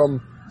cool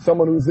from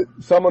someone who's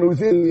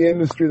in the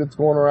industry that's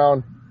going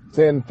around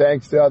saying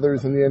thanks to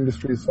others in the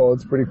industry. So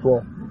it's pretty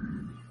cool.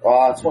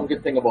 That's one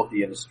good thing about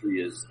the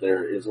industry is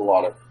there is a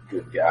lot of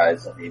good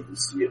guys. I mean, we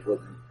see it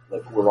with,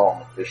 like, we're all in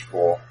the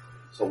fishbowl.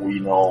 So we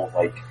know,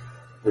 like,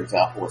 for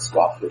example, what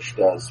Scott Fish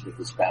does with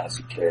his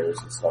fantasy cares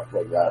and stuff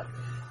like that.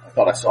 I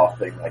thought I saw a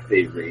thing, like,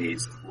 they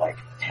raised, like,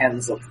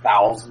 tens of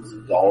thousands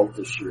of dollars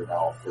this year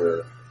now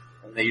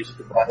and they use it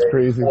to buy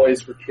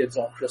toys for kids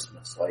on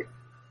Christmas. Like,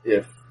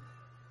 if,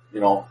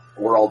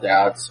 we're all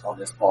dads on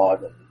this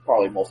pod, and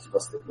probably most of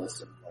us that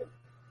listen, like,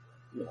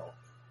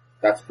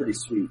 that's pretty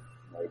sweet.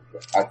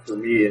 Like, for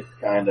me, it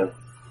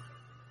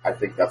I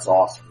think that's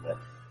awesome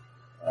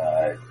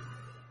that,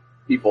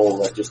 people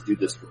that just do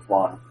this for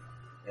fun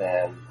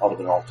and out of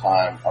their own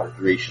time are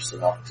gracious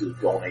enough to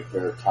donate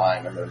their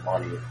time and their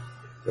money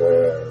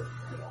to,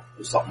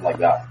 do something like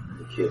that.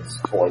 The kids'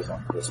 toys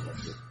on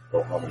Christmas. They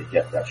don't normally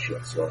get that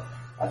shit, so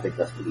I think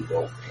that's pretty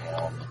dope.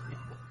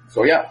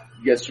 So yeah,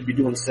 you guys should be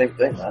doing the same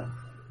thing, man.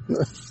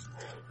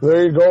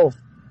 There you go.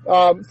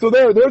 So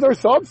there's our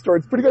sob story.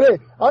 It's pretty good.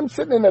 Hey, I'm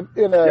sitting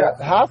in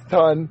a half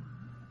ton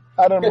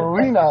at a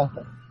marina.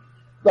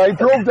 I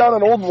drove down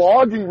an old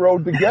logging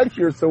road to get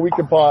here so we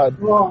could pod.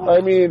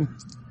 I mean,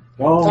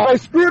 I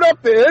screwed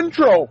up the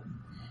intro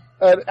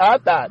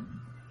at that.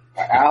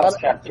 Alex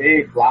kept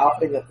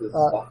laughing at this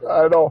stuff.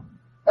 I know.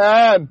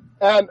 And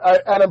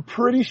I'm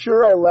pretty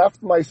sure I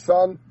left my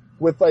son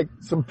with, like,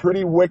 some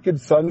pretty wicked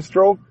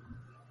sunstroke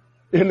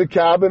in the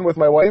cabin with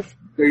my wife.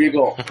 There you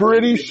go.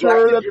 Pretty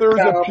sure that there was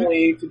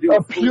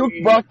a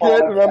puke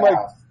bucket, and I'm like,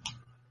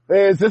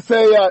 hey, is this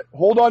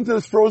hold on to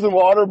this frozen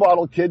water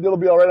bottle, kid, it'll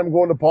be alright, I'm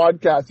going to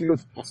podcast. He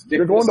goes,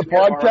 you're going to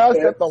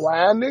podcast at the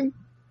landing?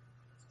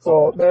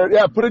 So,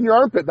 put it in your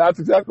armpit. That's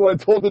exactly what I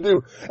told him to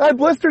do. And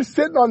Blister's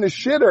sitting on the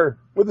shitter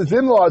with his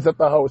in-laws at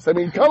the house. I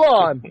mean, come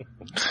on.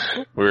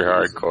 We're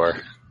hardcore.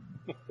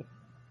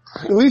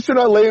 At least you're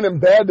not laying in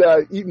bed,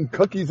 eating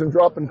cookies and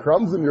dropping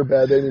crumbs in your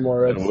bed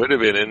anymore. It would have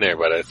been in there,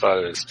 but I thought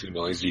it was too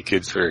noisy.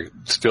 Kids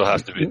still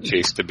have to be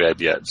chased to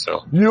bed yet,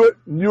 so. You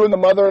and the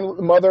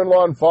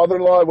mother-in-law and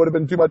father-in-law, it would have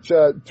been too much,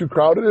 too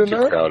crowded in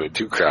there?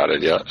 Too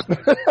crowded, yeah.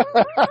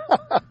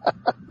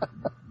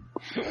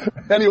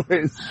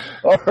 Anyways,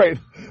 alright.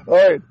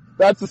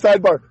 That's the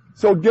sidebar.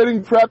 So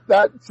getting prepped,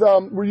 that's,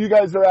 where you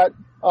guys are at.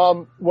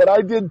 What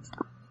I did,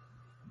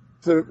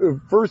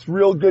 the first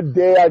real good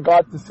day I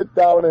got to sit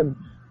down and,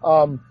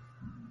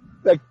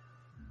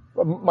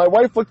 my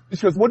wife looked,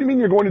 she goes, what do you mean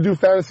you're going to do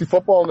fantasy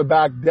football on the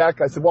back deck?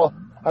 I said, well,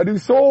 I do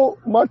so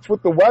much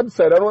with the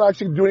website. I don't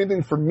actually do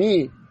anything for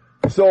me.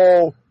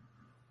 So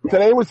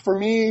today was for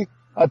me.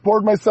 I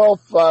poured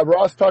myself,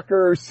 Ross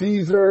Tucker,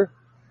 Caesar,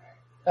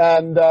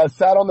 and,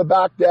 sat on the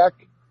back deck,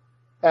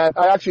 and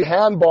I actually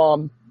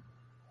hand-bombed,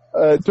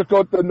 took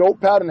out the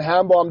notepad and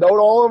hand-bombed out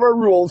all of our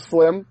rules,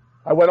 Slim.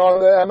 I went on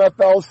the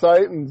MFL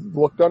site and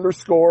looked under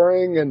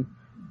scoring and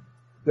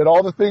did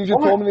all the things you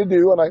told me to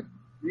do, and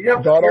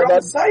got all that. On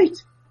the site.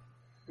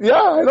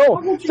 Yeah, I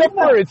know. Except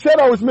for it said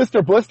I was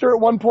Mr. Blister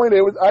at one point.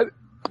 I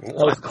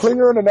was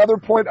Klinger at another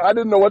point. I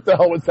didn't know what the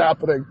hell was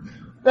happening.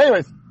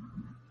 Anyways,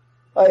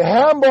 I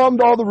hand-bombed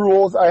all the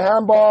rules. I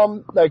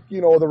hand-bombed,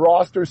 the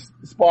roster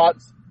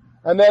spots.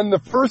 And then the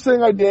first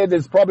thing I did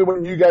is probably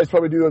what you guys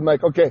probably do. I'm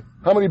like, okay,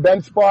 how many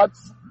bench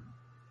spots?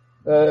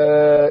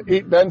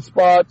 8 bench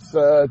spots,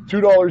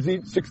 $2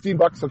 each,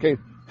 $16. Okay,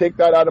 take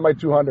that out of my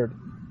 200.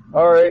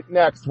 All right,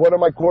 next. What are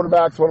my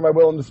quarterbacks? What am I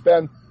willing to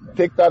spend?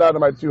 Take that out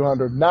of my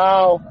 200.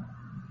 Now,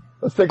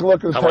 let's take a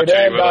look at the tight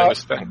end. How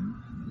much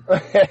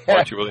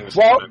are you willing to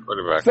spend on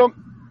quarterback?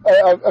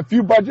 A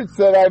few budgets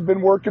that I've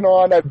been working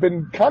on. I've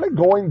been kind of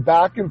going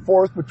back and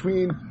forth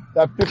between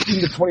that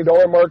 $15 to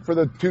 $20 mark for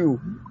the two.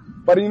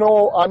 But you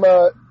know,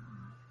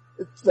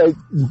 it's like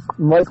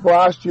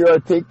last year I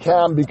take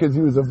Cam because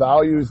he was a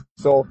value,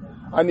 so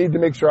I need to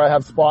make sure I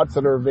have spots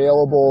that are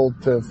available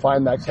to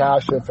find that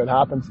cash if it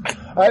happens.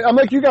 I'm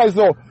like you guys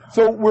though.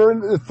 So we're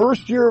in the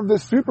first year of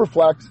this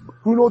Superflex.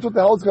 Who knows what the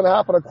hell is going to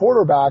happen at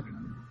quarterback?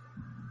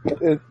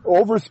 It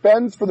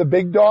overspends for the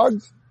big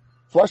dogs,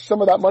 flush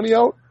some of that money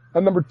out.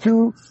 And number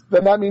two,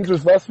 then that means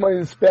there's less money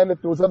to spend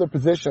at those other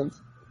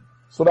positions.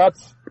 So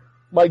that's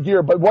my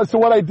gear. But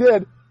what I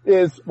did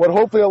is what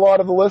hopefully a lot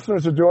of the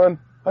listeners are doing.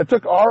 I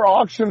took our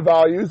auction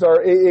values, our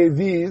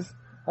AAVs,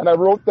 and I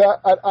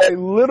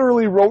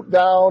literally wrote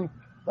down,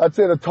 let's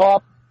say the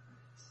top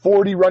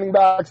 40 running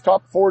backs,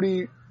 top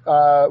 40,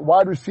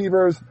 wide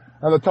receivers,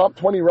 and the top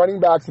 20 running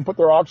backs and put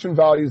their auction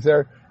values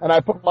there. And I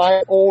put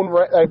I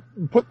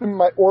put them in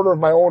my order of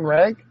my own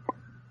rank.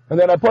 And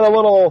then I put a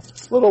little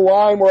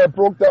line where I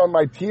broke down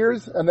my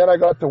tiers, and then I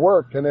got to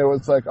work. And it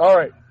was like, all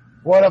right,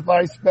 what if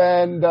I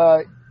spend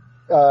 $87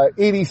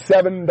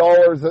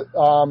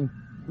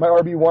 my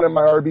RB1 and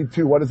my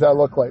RB2? What does that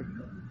look like?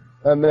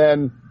 And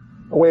then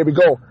away we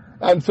go.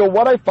 And so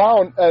what I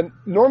found, and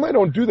normally I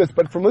don't do this,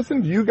 but from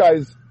listening to you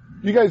guys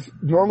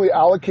normally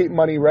allocate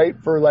money, right,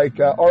 for like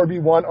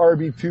RB1,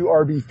 RB2,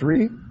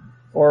 RB3,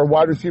 or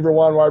wide receiver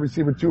 1, wide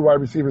receiver 2, wide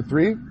receiver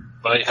 3.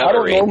 Well, you have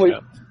a range.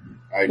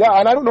 And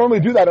I don't normally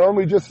do that. I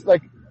normally just,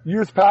 like,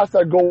 years past,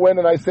 I go in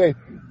and I say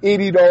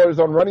 $80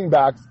 on running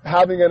backs,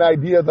 having an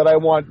idea that I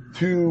want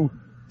 2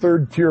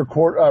 third-tier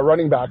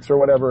running backs or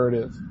whatever it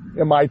is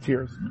in my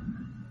tiers.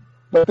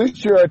 But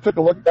this year I took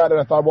a look at it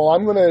and I thought, well,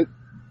 I'm going to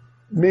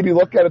maybe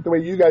look at it the way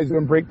you guys do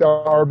and break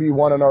down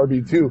RB1 and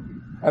RB2.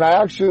 And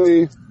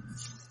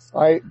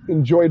I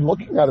enjoyed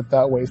looking at it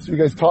that way. So you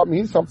guys taught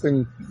me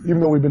something, even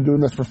though we've been doing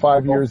this for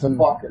 5 years. And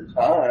fucking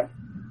time.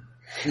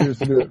 Years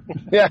to do it.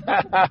 Yeah.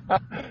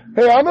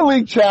 Hey, I'm a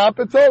league champ.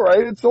 It's all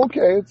right. It's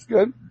okay. It's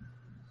good.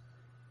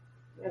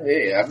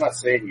 Hey, I'm not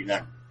saying you're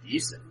not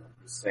decent. I'm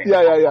just saying.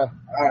 Yeah.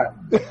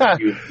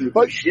 You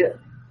improve shit.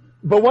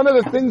 But one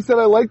of the things that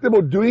I liked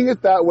about doing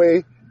it that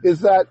way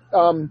is that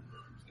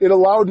it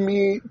allowed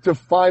me to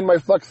find my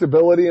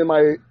flexibility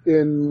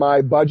in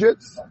my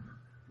budgets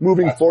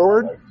moving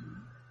forward. Right.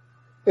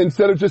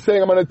 Instead of just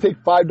saying I'm going to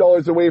take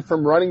 $5 away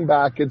from running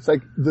back, it's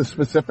like the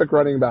specific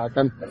running back.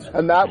 And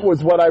that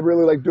was what I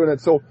really like doing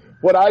it. So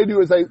what I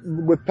do is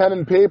with pen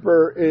and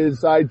paper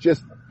is I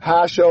just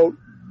hash out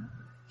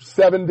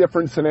 7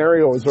 different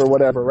scenarios or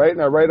whatever, right?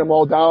 And I write them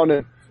all down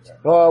and,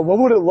 what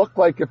would it look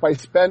like if I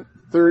spent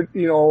one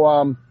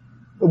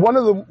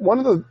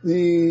of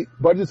the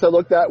budgets I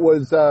looked at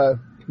was,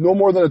 no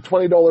more than a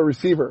 $20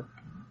 receiver.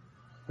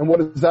 And what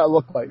does that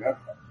look like?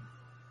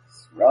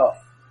 It's rough.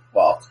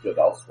 Well, it's good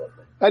also.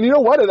 And you know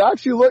what? It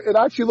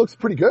actually looks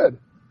pretty good.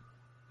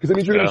 Because it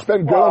means you're going to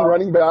spend good on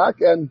running back,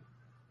 and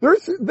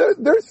there's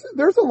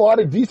a lot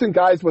of decent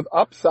guys with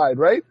upside,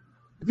 right?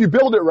 If you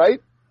build it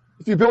right,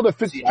 if you build a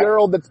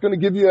Fitzgerald that's going to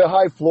give you a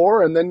high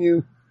floor, and then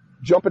you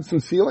jump at some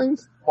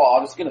ceilings. Well,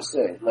 I was going to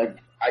say, like,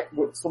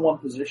 what's the one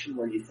position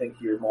where you think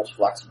you're most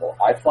flexible?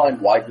 I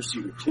find wide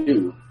receiver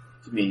 2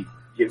 to me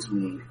gives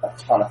me a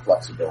ton of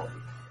flexibility,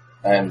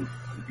 and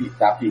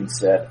that being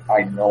said,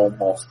 I know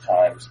most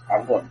times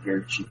I'm going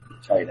very cheap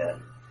at tight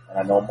end, and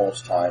I know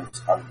most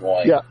times I'm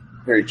going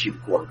very cheap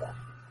at quarterback.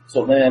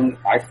 So then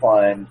I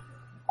find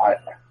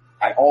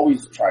I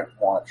always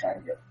want to try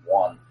and get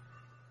one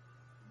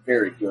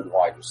very good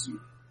wide receiver.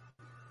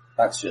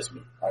 That's just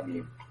me. I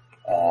mean,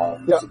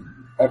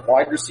 at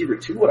wide receiver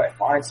 2, what I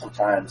find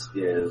sometimes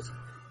is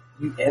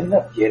you end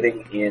up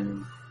getting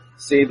in,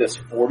 say, this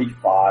 $40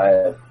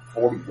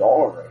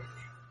 range.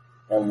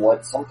 And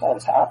what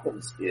sometimes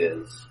happens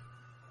is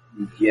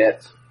you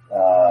get,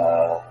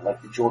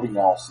 like the Jordy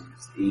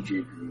Nelsons,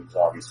 AJ Greens,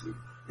 obviously,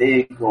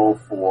 they go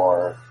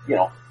for,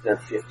 they're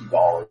 $50,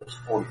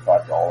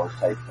 $45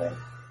 type thing.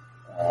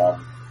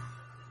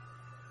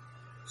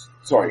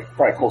 Sorry,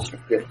 probably closer to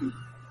 50.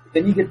 But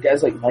then you get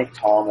guys like Mike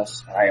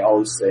Thomas, and I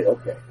always say,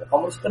 okay, if I'm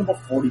going to spend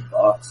about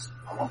 $40,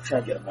 I want to try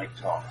and get a Mike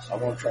Thomas. I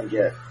want to try and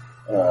get,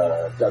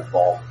 Doug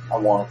Baldwin. I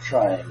want to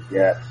try and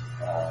get,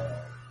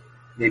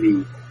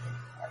 maybe,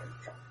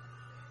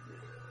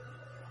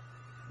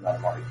 not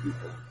Amari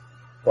Cooper,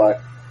 but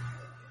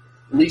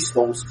at least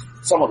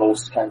some of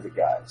those kinds of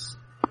guys.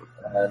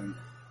 And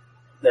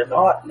they're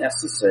not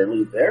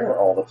necessarily there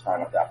all the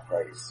time at that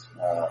price.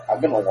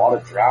 I've been in a lot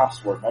of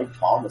drafts where Mike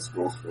Thomas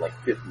goes for like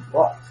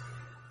 $50,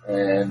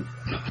 and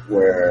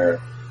where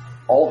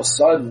all of a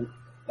sudden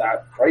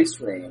that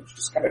price range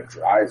just kind of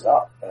dries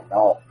up, and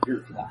now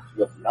you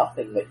have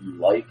nothing that you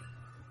like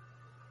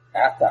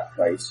at that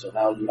price, so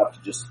now you have to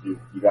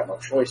you got no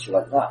choice. You're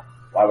like, nah.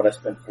 Why would I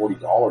spend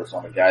 $40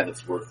 on a guy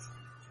that's worth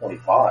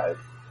 25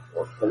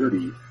 or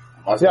 30.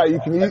 Yeah, you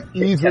can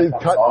easily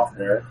cut off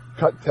there.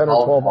 Cut 10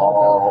 or 12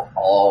 off.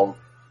 I'll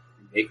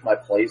make my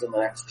plays on the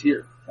next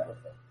tier, kind of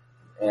thing.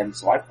 And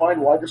so I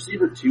find wide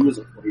receiver 2 is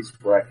a place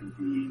where I can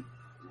be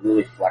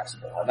really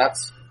flexible. And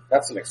that's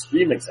an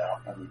extreme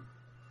example. I mean,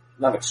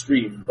 not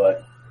extreme,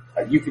 but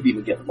you could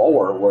even get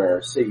lower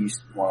where, say, you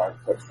want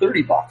to put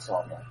 $30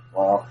 on that.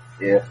 Well,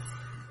 if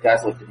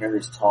guys like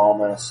Demaryius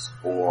Thomas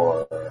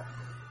or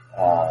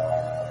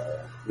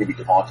maybe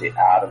Devontae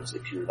Adams,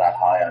 if you're that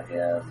high on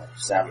him, or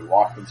Sammy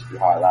Watkins, if you're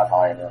that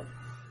high on him,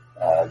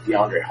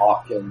 DeAndre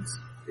Hopkins,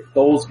 if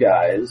those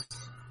guys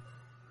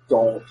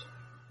don't,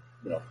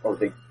 or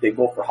they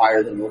go for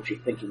higher than what you're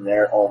thinking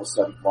there, all of a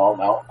sudden, well,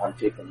 now I'm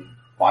taking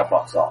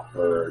 $5 off,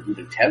 or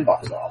even $10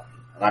 off,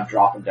 and I'm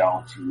dropping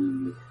down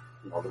to,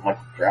 the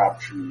Michael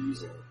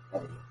Crabtrees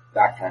and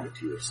that kind of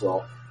tier.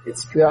 So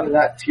it's kind of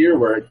that tier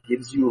where it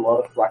gives you a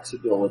lot of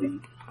flexibility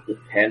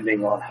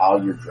depending on how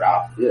your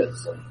draft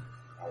is. And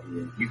I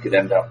mean, you could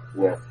end up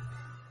with,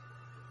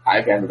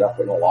 I've ended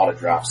up in a lot of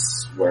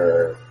drafts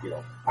where,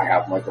 I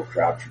have Michael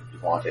Crabtree,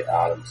 Devontae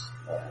Adams,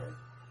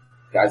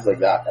 guys like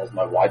that as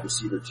my wide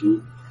receiver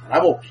 2. And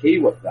I'm okay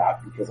with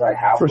that because I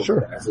have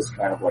them as this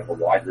kind of like a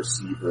wide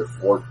receiver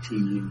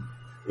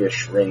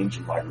 14-ish range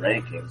in my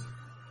rankings.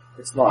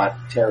 It's not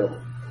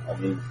terrible. I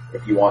mean,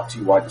 if you want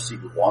 2 wide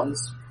receiver 1s,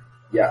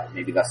 yeah,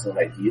 maybe that's not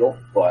ideal,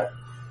 but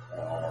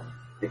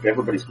if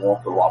everybody's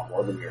going for a lot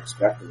more than you're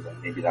expecting,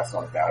 then maybe that's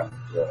not a bad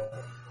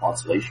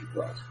consolation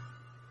prize.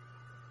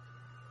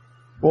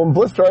 Well, in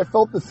Blister, I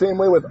felt the same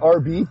way with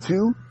RB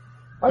too.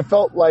 I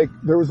felt like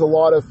there was a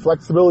lot of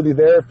flexibility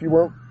there. If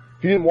you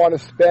didn't want to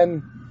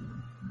spend,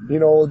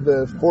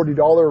 the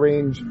 $40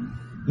 range,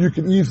 you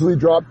could easily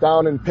drop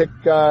down and pick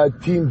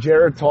Team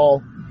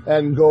Geritol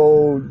and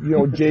go,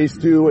 J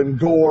Stu and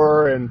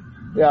Gore and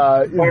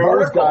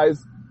those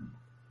guys.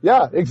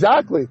 Yeah,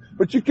 exactly.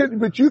 But you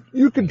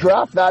could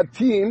draft that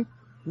team,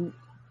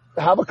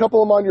 have a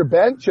couple of them on your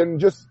bench, and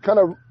just kind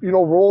of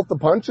roll with the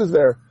punches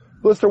there.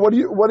 Blister, what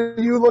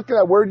are you looking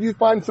at? Where do you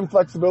find some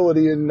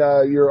flexibility in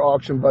your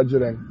auction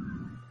budgeting?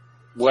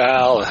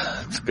 Well,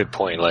 that's a good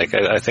point. Like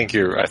I think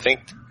you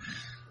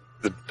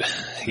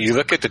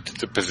look at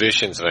the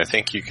positions, and I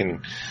think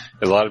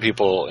a lot of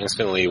people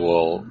instantly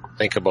will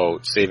think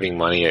about saving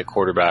money at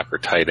quarterback or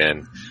tight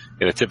end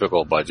in a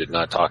typical budget,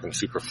 not talking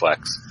super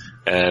flex.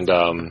 And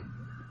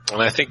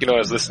I think, I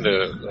was listening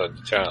to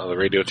the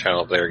radio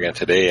channel there again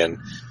today, and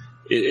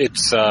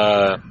it's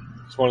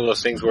one of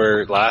those things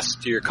where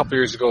last year, a couple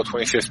years ago,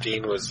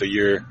 2015 was the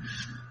year,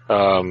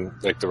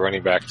 like the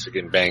running backs are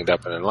getting banged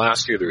up, and then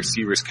last year the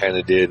receivers kind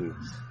of did. And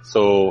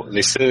so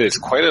they said it's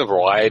quite a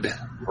wide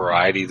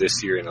variety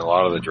this year in a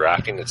lot of the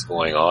drafting that's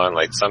going on.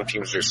 Like some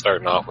teams are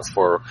starting off with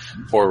four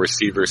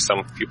receivers,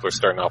 some people are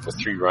starting off with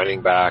 3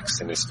 running backs,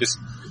 and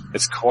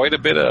it's quite a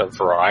bit of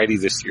variety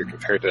this year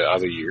compared to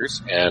other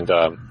years. And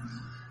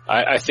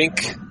I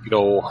think,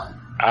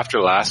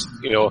 after last,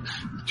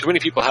 too many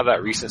people have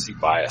that recency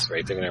bias,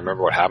 right? They're going to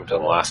remember what happened to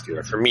them last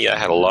year. For me, I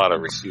had a lot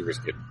of receivers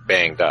get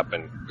banged up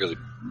and really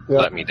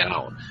let me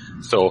down.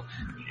 So,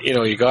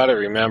 you got to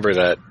remember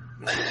that,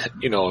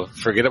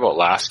 forget about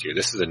last year.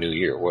 This is a new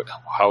year.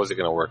 How is it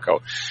going to work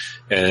out?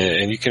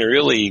 And you can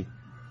really,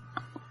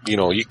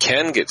 you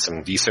can get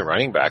some decent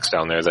running backs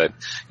down there that,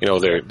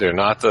 they're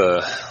not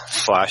the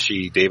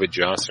flashy David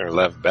Johnson or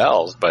Lev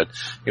Bells, but,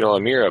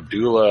 Amir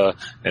Abdullah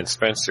and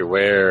Spencer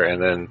Ware,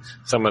 and then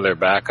some of their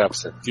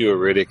backups, and Theo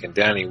Riddick and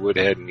Danny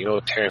Woodhead, and,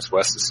 Terrence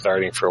West is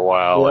starting for a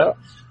while. Yeah. And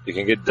you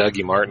can get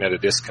Dougie Martin at a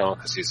discount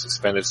because he's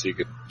suspended, so you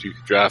could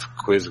draft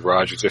Quiz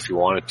Rogers if you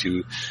wanted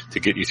to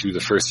get you through the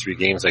first 3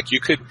 games. Like you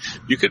could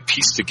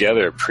piece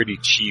together a pretty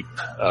cheap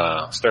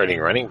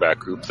starting running back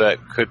group that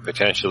could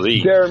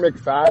potentially Darren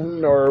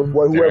McFadden or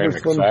whoever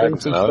Slim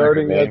thinks is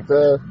starting at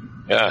the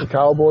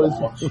Cowboys.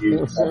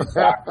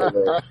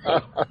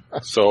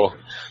 So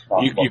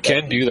you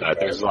can do that.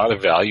 There's a lot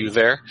of value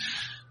there.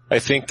 I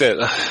think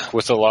that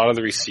with a lot of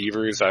the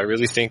receivers,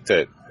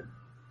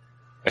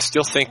 I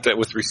still think that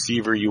with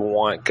receiver, you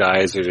want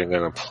guys that are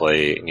going to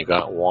play, and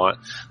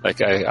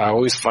I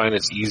always find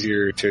it's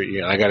easier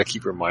to, I got to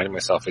keep reminding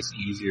myself it's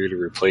easier to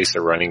replace a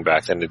running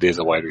back than it is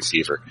a wide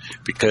receiver.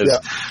 Because,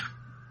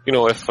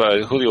 if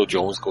Julio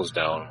Jones goes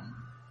down,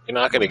 you're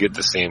not going to get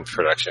the same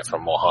production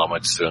from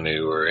Mohamed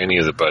Sanu or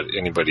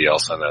anybody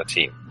else on that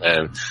team.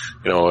 And,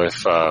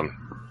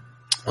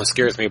 what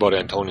scares me about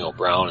Antonio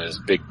Brown is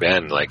Big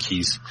Ben.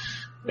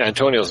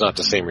 Antonio's not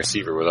the same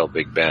receiver without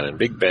Big Ben, and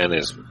Big Ben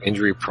is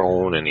injury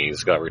prone and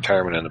he's got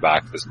retirement in the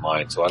back of his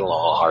mind, so I don't know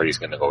how hard he's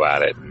going to go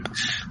at it. And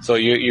so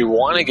you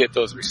want to get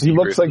those receivers. He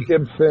looks like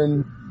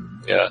Gibson.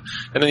 Yeah.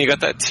 And then you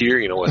got that tier,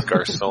 with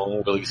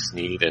Garcon, Willie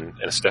Snead, and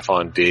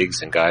Stephon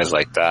Diggs and guys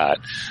like that.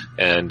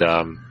 And,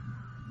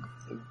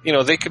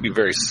 they could be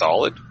very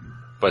solid,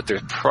 but they're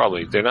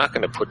not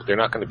going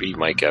to be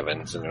Mike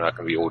Evans, and they're not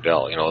going to be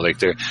Odell.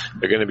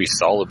 They're going to be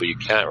solid, but you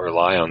can't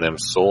rely on them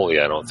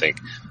solely, I don't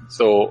think.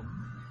 So,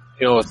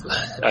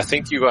 I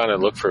think you're going to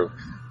look for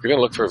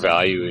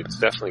value. It's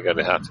definitely going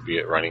to have to be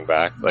at running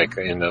back, like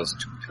in those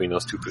between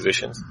those two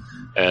positions,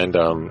 and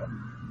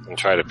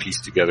try to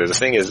piece together. The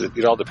thing is,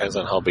 it all depends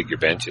on how big your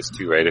bench is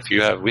too, right? We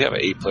have an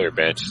 8-player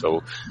bench,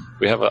 so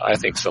we have I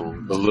think a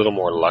little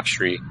more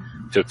luxury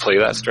to play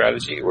that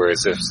strategy.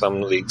 Whereas if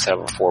some leagues have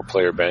a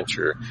 4-player bench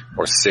or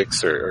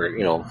 6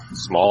 or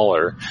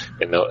smaller,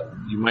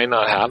 you might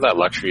not have that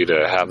luxury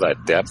to have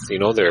that depth.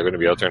 They're going to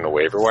be out there in the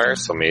waiver wire,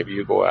 so maybe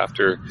you go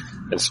after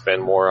and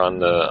spend more on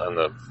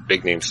the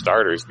big name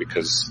starters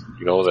because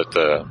you know that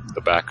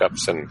the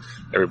backups and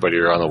everybody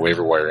are on the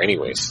waiver wire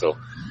anyway. So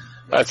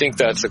I think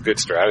that's a good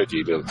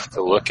strategy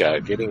to look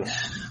at.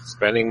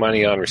 Spending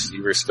money on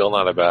receivers still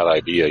not a bad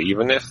idea,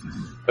 even if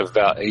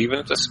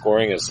the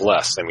scoring is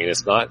less. I mean,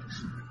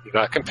 you're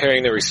not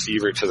comparing the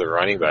receiver to the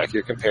running back.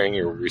 You're comparing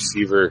your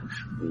receiver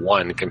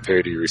 1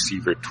 compared to your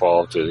receiver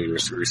 12 to your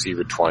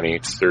receiver 20,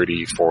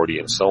 30, 40,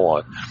 and so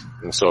on.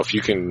 And so if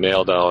you can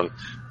nail down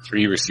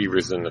 3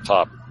 receivers in the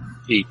top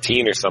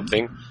 18 or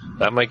something,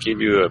 that might give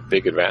you a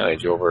big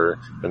advantage over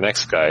the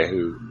next guy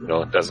who,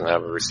 doesn't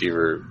have a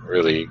receiver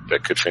really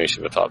that could finish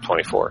in the top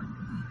 24.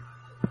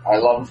 I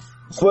love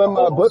Slim,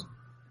 but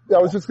I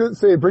was just going to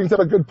say, it brings up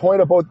a good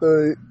point about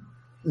the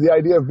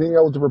idea of being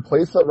able to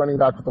replace that running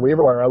back with the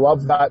waiver wire. I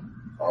love that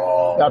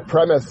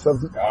premise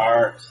of.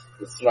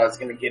 This is what I was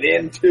going to get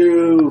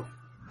into.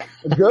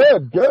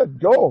 Good,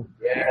 go.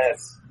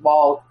 Yes.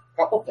 Well,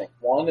 a couple things.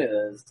 One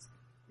is,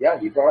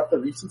 you brought up the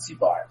recency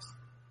bias.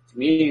 To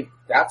me,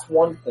 that's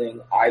one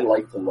thing I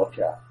like to look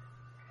at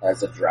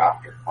as a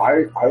drafter.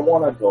 I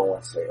want to go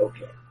and say,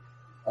 okay,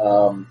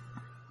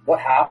 what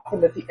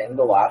happened at the end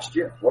of last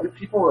year? What are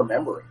people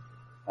remembering?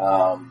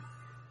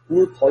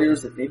 Who are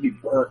players that maybe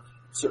burnt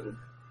certain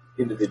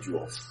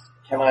individuals?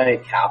 Can I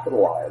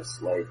capitalize?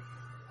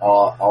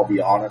 I'll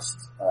be honest,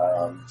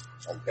 on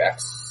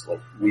Bex,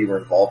 we were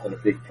involved in a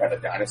big kind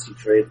of dynasty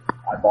trade.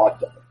 I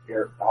bought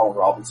Allen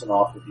Robinson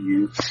off of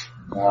you.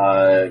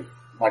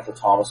 Michael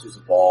Thomas was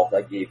involved.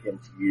 I gave him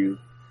to you.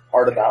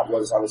 Part of that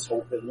was I was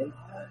hoping,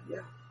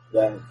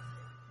 then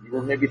you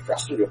were maybe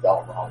frustrated with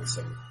Allen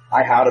Robinson.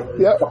 I had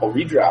a couple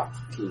redraft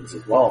teams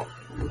as well.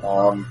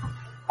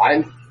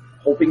 I'm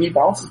hoping he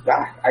bounces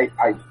back.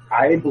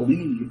 I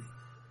believe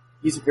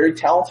he's a very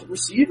talented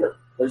receiver.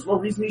 There's no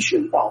reason he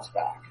shouldn't bounce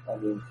back. I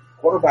mean,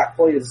 quarterback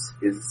play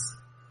is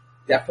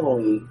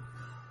definitely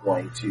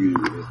going to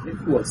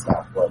influence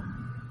that, but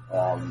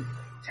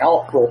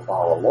talent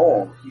profile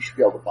alone, he should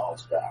be able to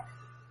bounce back.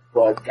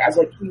 But guys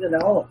like Keenan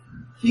Allen,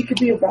 he could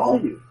be a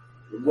value.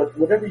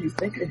 Whatever you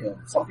think of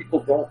him, some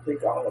people don't think,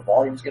 the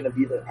volume's going to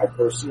be there. I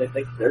personally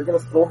think they're going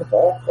to throw the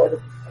ball quite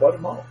a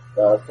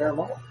fair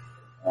amount.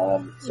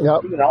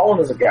 Keenan Allen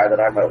is a guy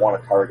that I might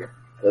want to target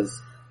because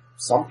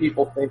some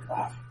people think,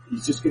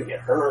 he's just going to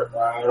get hurt.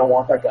 I don't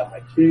want that guy on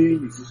my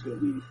team. He's just going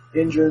to be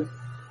injured.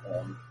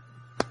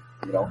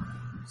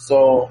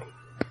 So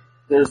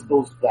there's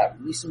that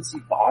recency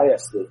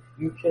bias that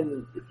if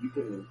you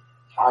can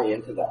tie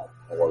into that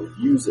or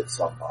use it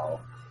somehow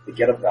to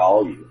get a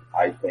value,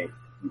 I think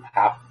you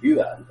have to do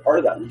that. And part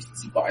of that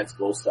recency bias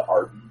goes to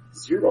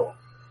RB0.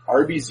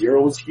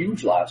 RB0 was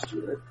huge last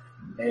year,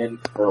 and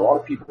for a lot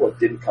of people it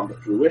didn't come to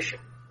fruition.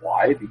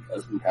 Why?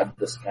 Because we had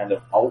this kind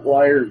of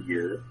outlier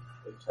year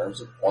in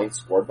terms of points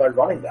scored by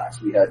running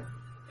backs. We had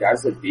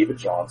guys like David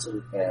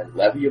Johnson and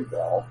Le'Veon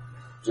Bell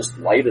just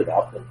light it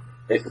up, and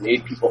it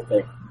made people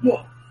think,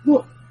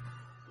 look,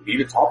 we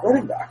need a top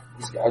running back.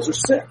 These guys are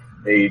sick.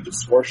 They just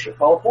score a shit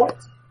ton of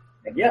points.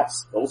 And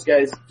yes, those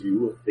guys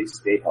do if they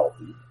stay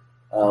healthy.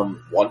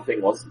 One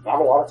thing was not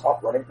a lot of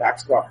top running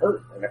backs got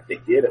hurt, and if they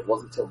did, it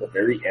wasn't until the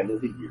very end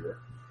of the year,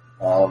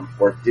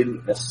 where it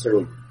didn't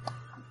necessarily,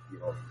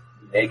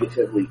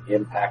 negatively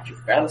impact your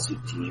fantasy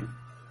team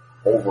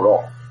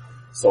overall.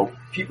 So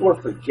people are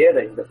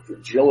forgetting the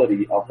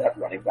fragility of that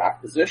running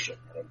back position,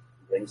 and it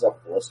brings up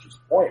Lister's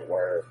point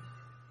where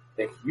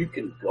if you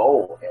can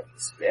go and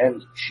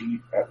spend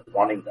cheap at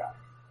running back,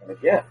 and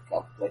again,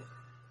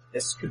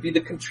 this could be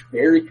the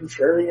very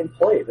contrarian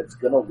play that's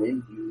going to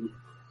win you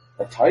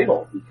a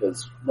title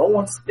because no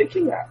one's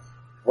thinking that.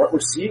 What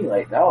we're seeing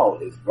right now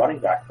is running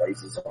back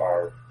prices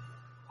are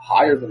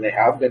higher than they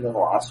have been in the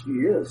last few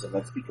years, and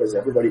that's because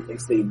everybody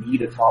thinks they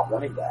need a top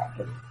running back.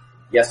 And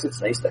yes,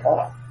 it's nice to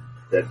have.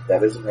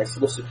 That is a nice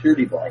little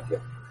security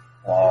blanket.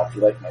 If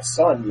you're like my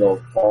son,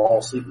 you'll fall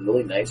asleep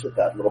really nice with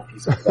that little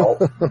piece of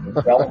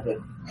velvet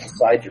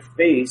beside your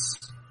face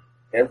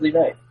every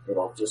night.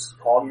 It'll just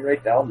calm you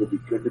right down. You'll be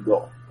good to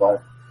go.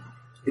 But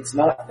it's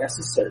not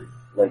necessary.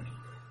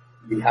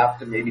 You have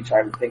to maybe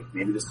try to think,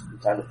 maybe this is the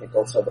time to think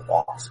outside the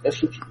box,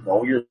 especially if you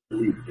know your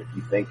league. If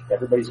you think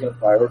everybody's going to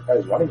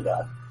prioritize running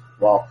back,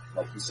 well,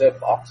 like you said,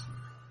 Fox,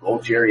 go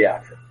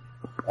geriatric.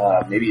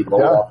 Maybe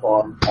load up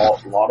on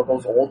a lot of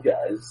those old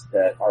guys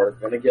that are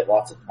going to get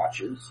lots of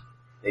touches.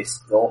 They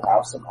still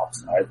have some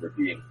upside. They're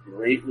being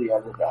greatly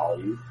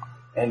undervalued.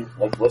 And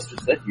like Lister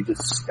said, you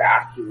just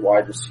stack your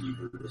wide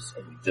receivers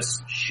and you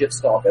just shit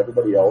stomp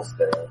everybody else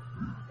there.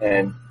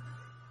 And,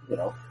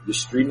 you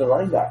stream the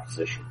running back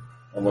position.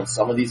 And when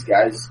some of these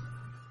guys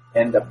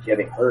end up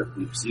getting hurt,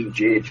 we've seen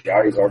Jay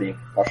Ajayi's already in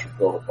concussion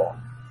protocol.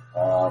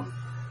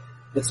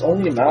 It's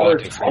only a matter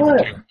of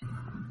time.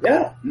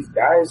 Yeah, these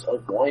guys are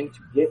going to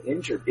get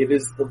injured. It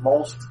is the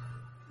most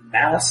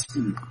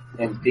nasty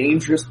and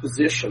dangerous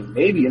position,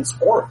 maybe in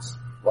sports.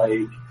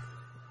 Like,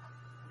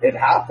 it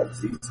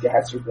happens. These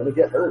guys are going to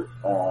get hurt.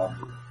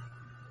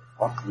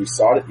 We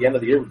saw it at the end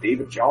of the year with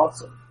David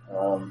Johnson.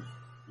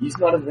 He's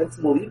not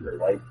invincible either.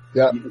 Like,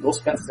 you can go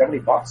spend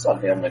 $70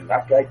 on him, and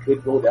that guy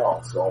could go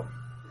down. So,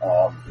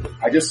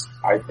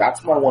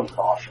 that's my one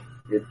caution.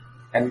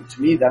 And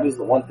to me, that is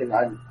the one thing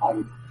I'm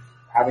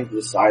having to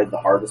decide the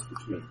hardest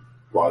between.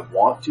 Do I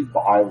want to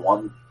buy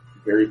one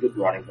very good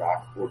running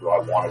back, or do I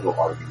want to go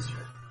RBs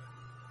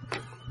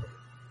here?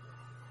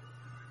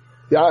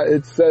 Yeah,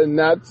 and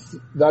that's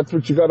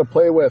what you got to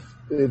play with.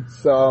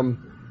 It's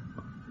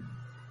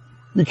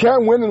you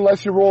can't win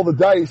unless you roll the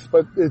dice,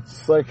 but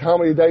it's like, how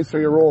many dice are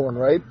you rolling,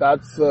 right?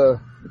 That's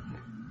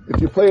if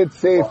you play it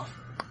safe.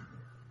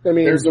 I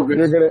mean, there's a risk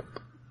you're gonna.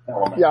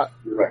 element. Yeah,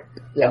 you're right.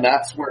 Yeah. And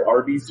that's where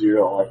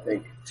RB0, I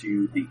think,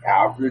 to the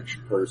average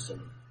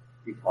person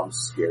becomes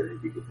scary,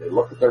 because they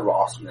look at their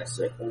roster and they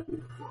say, "Oh,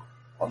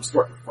 I'm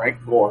starting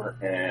Frank Gore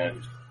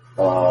and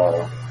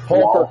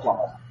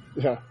Holker."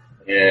 Yeah,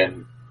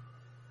 and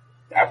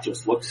that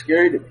just looks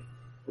scary to me.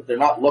 But they're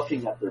not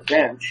looking at their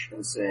bench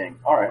and saying,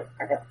 all right,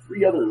 I got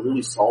 3 other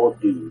really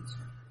solid dudes.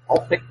 I'll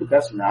pick the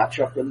best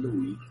matchup in the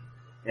week.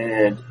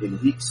 And in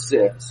week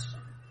 6,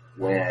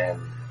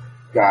 when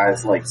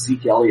guys like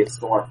Zeke Elliott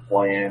still aren't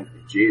playing,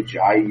 and Jay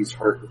Ajayi's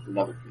hurt with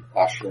another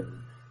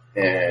concussion,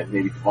 and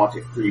maybe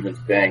Devontae Freeman's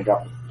banged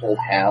up with pulled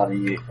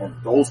hammy, and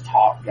those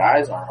top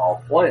guys aren't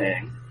all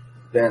playing,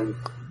 then,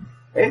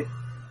 hey,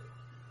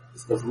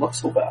 this doesn't look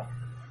so bad.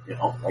 You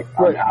know, like,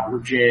 right. I'm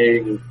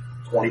averaging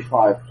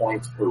 25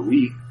 points per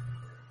week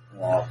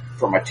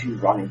for my 2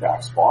 running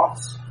back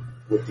spots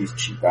with these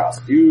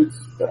cheap-ass dudes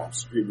that I'm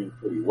streaming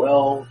pretty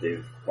well.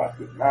 They've got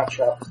good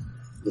matchups.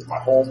 With my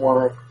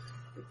homework,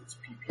 if it's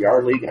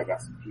PPR league, I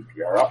got some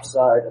PPR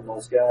upside in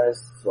those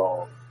guys.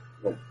 So,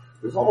 you know,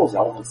 there's all those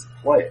elements to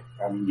play.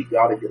 I mean, you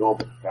got to get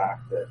over the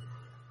fact that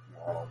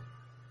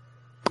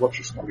what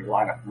your starting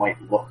lineup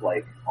might look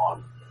like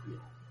on, you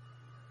know,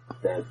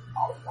 that,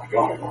 oh my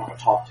god, I don't have a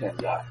top 10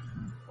 guy.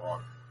 I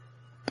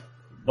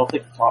don't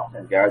think the top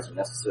 10 guys are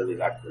necessarily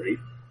that great.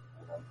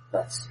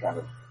 That's kind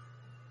of,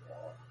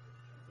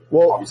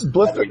 well, obviously,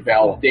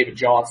 Bell and David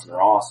Johnson are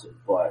awesome,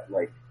 but,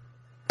 like,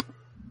 do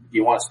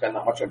you want to spend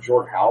that much on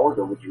Jordan Howard,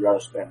 or would you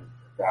rather spend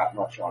that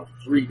much on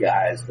 3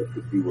 guys that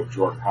could do what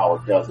Jordan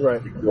Howard does?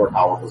 Right. Jordan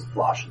Howard was a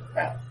flash in the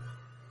pan.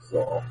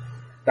 So,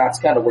 that's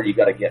kind of where you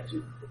gotta get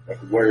to. Like,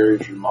 where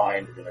is your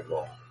mind gonna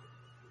go?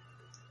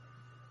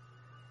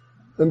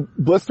 And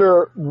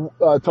Blister,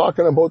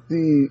 talking about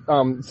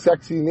the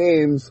sexy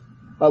names,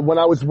 when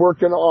I was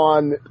working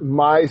on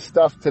my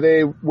stuff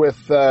today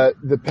with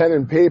the pen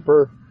and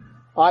paper,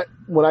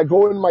 when I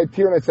go in my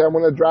tier and I say I'm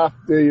going to draft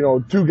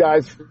 2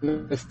 guys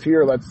from this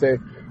tier, let's say,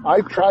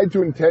 I tried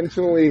to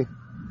intentionally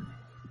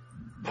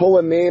pull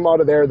a name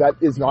out of there that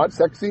is not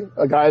sexy,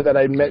 a guy that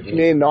I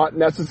may not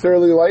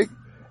necessarily like,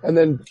 and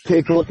then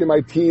take a look at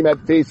my team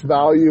at face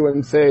value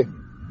and say,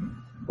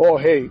 oh,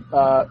 hey,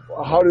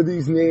 how do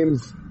these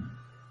names,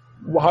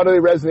 how do they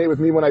resonate with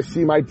me when I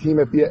see my team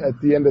at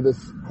the end of this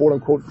quote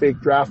unquote fake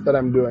draft that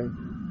I'm doing?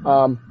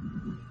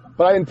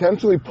 But I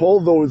intentionally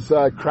pull those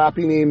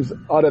crappy names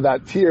out of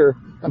that tier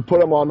and put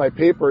them on my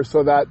paper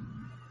so that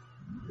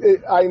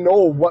I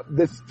know what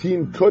this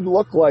team could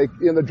look like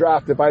in the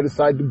draft if I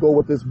decide to go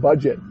with this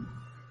budget.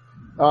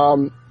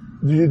 Do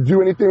you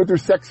do anything with your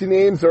sexy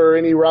names or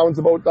any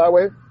roundabout that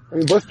way? I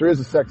mean, Blister is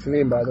a sexy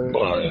name, by the way.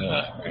 Well,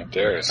 yeah, right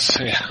there is,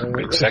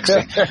 pretty sexy.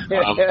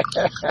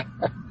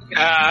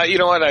 You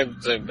know what? I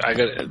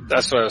got.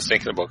 That's what I was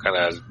thinking about, kind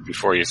of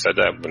before you said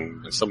that.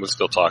 When someone was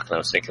still talking, I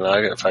was thinking,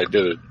 if I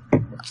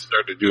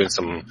started doing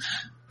some,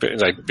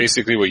 like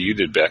basically what you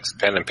did, Bex,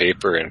 pen and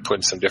paper, and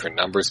putting some different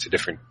numbers to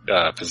different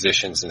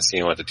positions and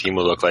seeing what the team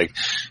will look like.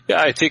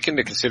 Yeah, I take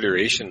into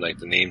consideration like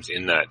the names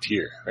in that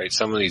tier, right?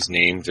 Some of these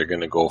names are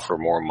going to go for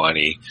more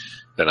money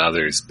than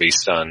others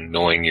based on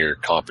knowing your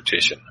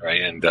competition,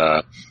 right? And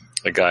a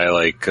guy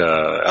like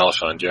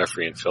Alshon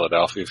Jeffrey in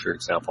Philadelphia, for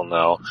example,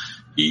 now,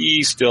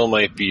 he still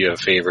might be a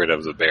favorite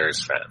of the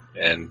Bears fan.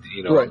 And,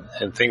 right.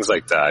 And things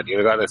like that.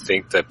 You got to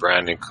think that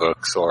Brandon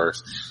Cooks, or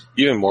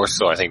even more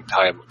so, I think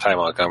Ty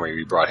Montgomery,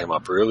 we brought him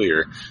up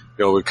earlier,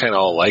 we kind of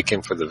all like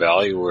him for the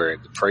value where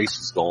the price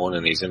is going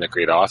and he's in a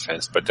great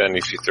offense. But then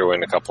if you throw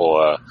in a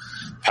couple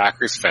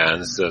Packers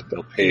fans,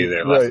 they'll pay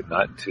their left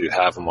nut to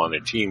have him on their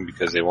team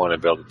because they want to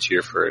be able to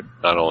cheer for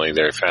not only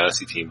their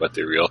fantasy team but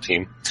their real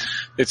team.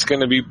 It's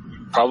going to be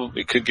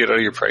probably could get out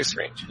of your price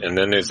range. And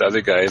then there's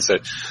other guys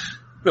that,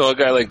 a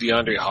guy like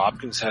DeAndre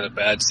Hopkins had a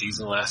bad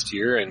season last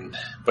year,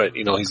 but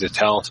he's a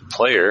talented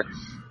player,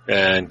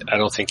 and I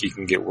don't think he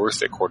can get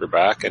worse at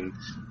quarterback. And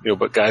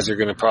but guys are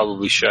going to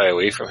probably shy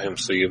away from him.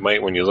 So you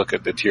might, when you look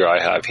at the tier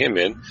I have him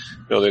in,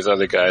 there's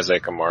other guys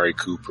like Amari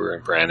Cooper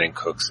and Brandon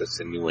Cooks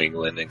that's in New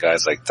England, and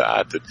guys like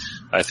that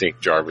I think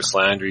Jarvis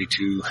Landry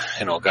too.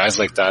 Guys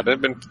like that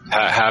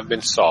have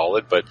been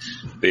solid, but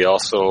they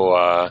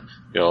also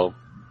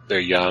they're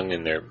young,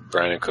 and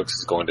Brandon Cooks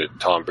is going to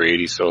Tom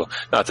Brady. So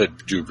not that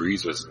Drew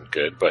Brees wasn't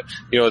good, but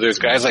there's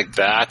guys like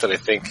that I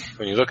think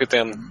when you look at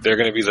them, they're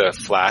going to be the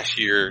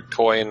flashier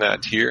toy in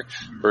that tier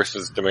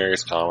versus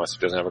Demaryius Thomas, who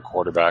doesn't have a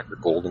quarterback, or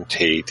Golden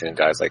Tate and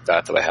guys like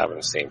that I have in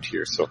the same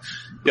tier. So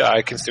yeah,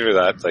 I consider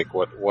that like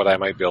what I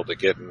might be able to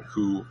get, and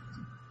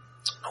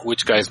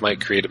which guys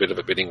might create a bit of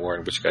a bidding war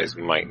and which guys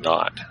might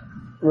not.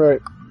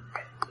 Right.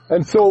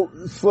 And so,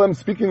 Slim,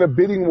 speaking of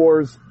bidding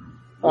wars,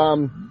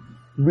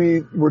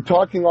 we were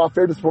talking off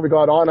air just before we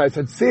got on. I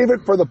said, save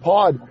it for the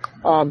pod.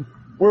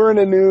 We're in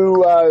a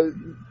new,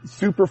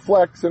 super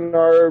flex in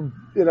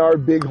our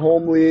big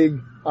home league.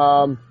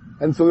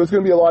 And so there's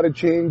going to be a lot of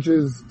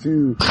changes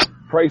to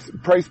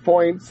price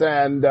points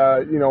and,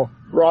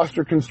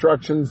 roster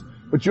constructions.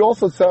 But you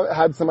also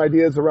had some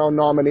ideas around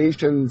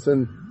nominations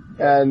and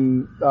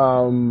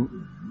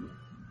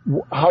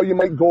how you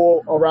might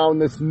go around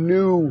this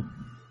new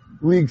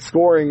league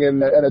scoring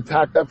and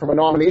attack that from a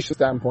nomination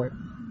standpoint.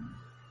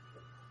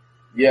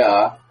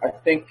 Yeah, I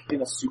think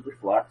in a super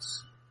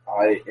flex,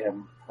 I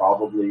am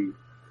probably,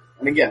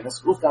 and again, this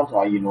goes down to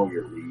how you know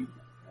your league.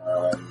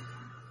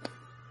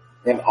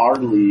 In our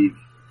league,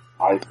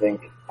 I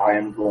think I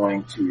am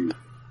going to,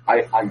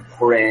 I'm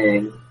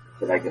praying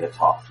that I get a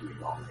top 3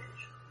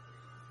 nomination.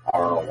 I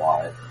don't know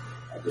why.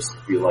 I just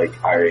feel like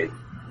I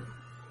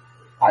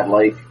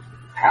like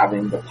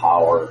having the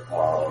power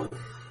of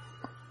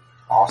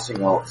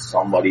tossing out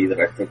somebody that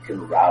I think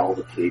can rattle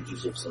the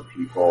cages of some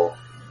people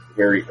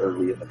very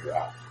early in the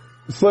draft.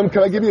 Slim,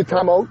 can I give you a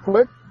timeout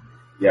quick?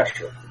 Yeah,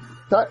 sure.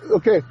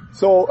 Okay,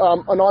 so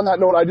and on that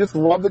note, I just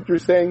love that you're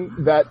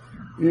saying that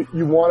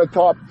you want a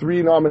top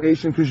 3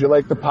 nomination because you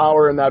like the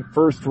power in that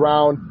first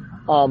round.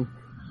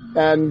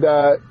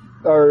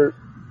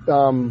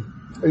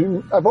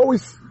 I've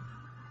always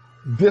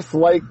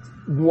disliked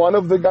one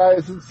of the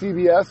guys at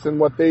CBS and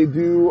what they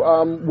do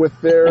with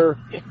their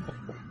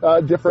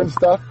different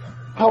stuff.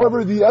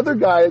 However, the other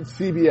guy at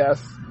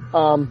CBS,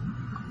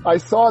 I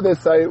saw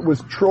this. I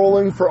was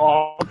trolling for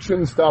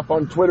auction stuff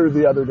on Twitter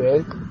the other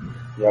day.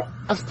 Yep.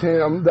 Asked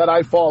him, that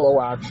I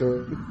follow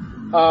actually,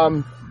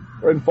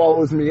 and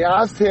follows me,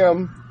 asked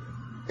him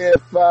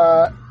if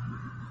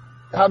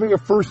having a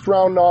first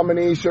round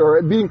nomination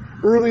or being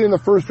early in the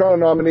first round of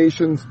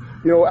nominations,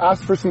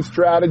 asked for some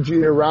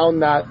strategy around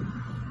that,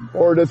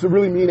 or does it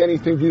really mean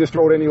anything if you just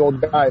throw out any old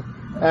guy?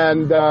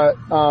 And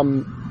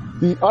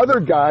the other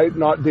guy,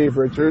 not Dave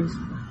Richards,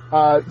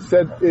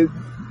 said it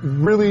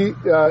really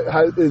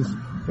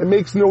it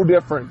makes no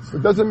difference.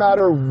 It doesn't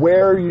matter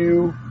where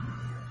you're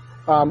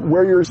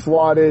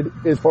slotted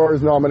as far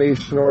as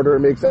nomination order. It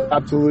makes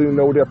absolutely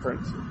no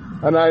difference.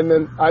 And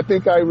then I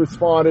think I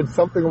responded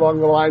something along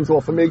the lines, well,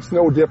 if it makes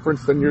no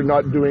difference, then you're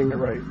not doing it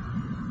right.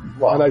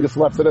 Well, and I just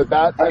left it at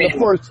that.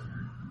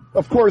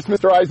 Of course,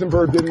 Mr.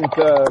 Eisenberg didn't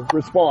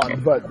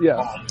respond, but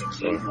yes.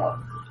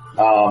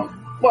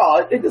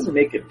 Well, it doesn't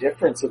make a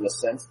difference in the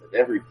sense that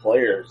every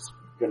player's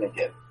going to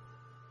get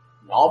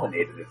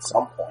nominated at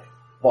some point.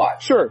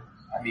 But sure.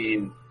 I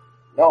mean,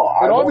 no.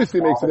 It obviously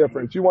makes a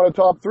difference. You want a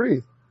top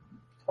 3.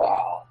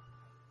 Well,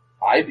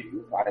 I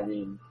do. I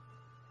mean,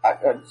 I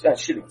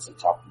shouldn't say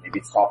top. Maybe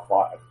it's top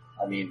 5.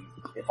 I mean,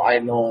 if I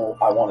know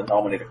I want to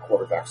nominate a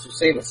quarterback, so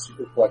say in a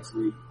super flex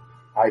league,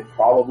 I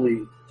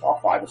probably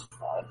top 5 is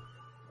fine.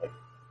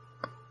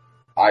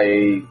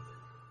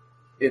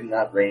 In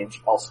that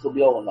range, I'll still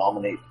be able to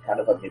nominate kind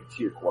of a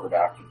mid-tier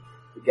quarterback.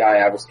 The guy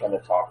I was kind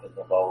of talking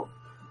about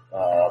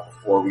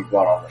before we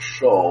got on the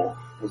show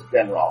was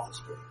Ben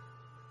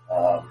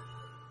Roethlisberger.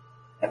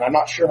 And I'm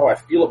not sure how I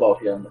feel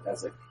about him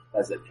as a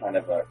kind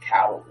of a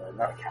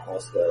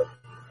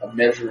a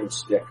measuring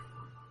stick,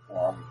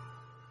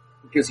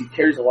 because he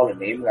carries a lot of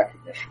name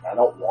recognition. I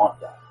don't want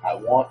that. I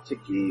want to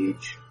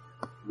gauge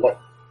what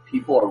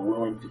people are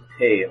willing to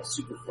pay in a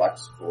super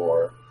flex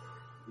for,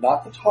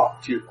 not the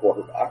top tier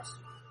quarterbacks,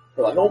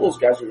 because I know those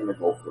guys are going to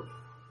go for a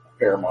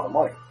fair amount of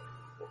money.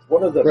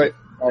 What are the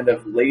kind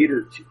of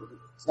later tier,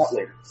 it's not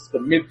later, it's the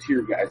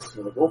mid-tier guys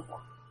going to go for?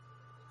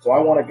 So I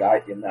want a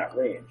guy in that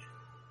range.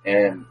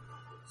 And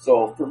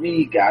so for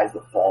me, guys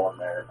that fall in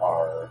there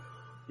are,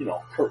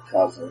 Kirk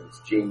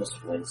Cousins, Jameis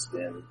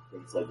Winston,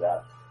 things like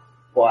that.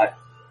 But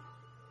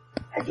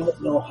I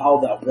don't know how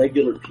the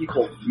regular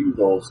people view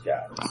those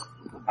guys.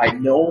 I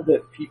know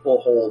that people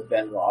hold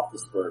Ben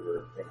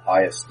Roethlisberger in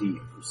high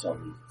esteem for some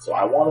reason. So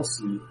I want to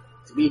see,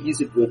 to me,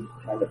 he's a good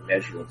kind of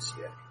measuring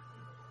stick.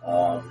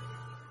 And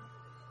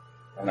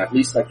at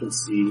least I can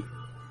see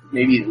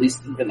maybe at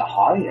least even the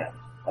high end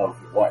of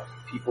what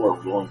people are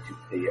willing to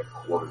pay at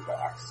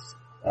quarterbacks.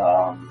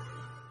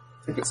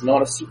 If it's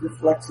not a super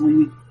flex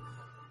league,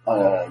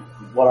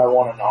 what I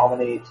want to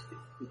nominate,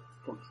 it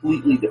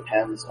completely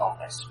depends on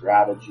my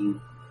strategy.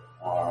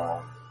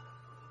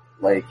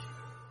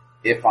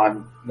 If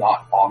I'm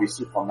not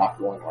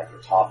going like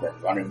a top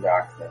end running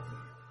back, then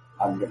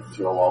I'm going to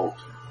throw out,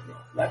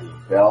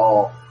 Le'Veon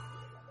Bell,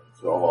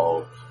 throw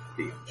out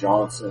Dave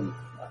Johnson,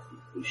 that's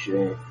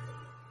cliche.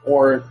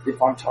 Or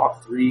if I'm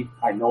top 3,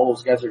 I know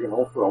those guys are going to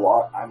go for a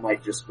lot, I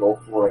might just go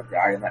for a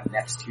guy in that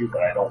next tier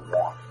that I don't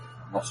want.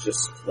 let's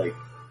just like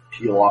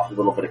peel off a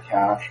little bit of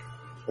cash.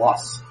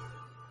 Plus,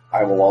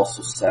 I will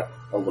also set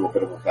a little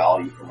bit of a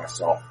value for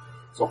myself.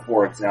 So,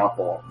 for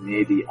example,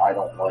 maybe I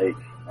don't like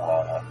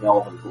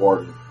Melvin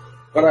Gordon,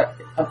 but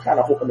I'm kind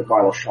of hoping to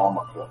buy LaShawn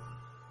McCoy.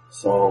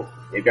 So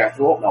maybe I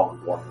throw out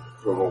Melvin Gordon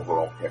for an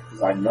overall pick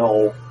because I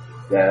know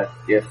that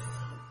if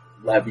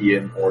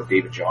Le'Veon or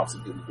David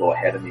Johnson didn't go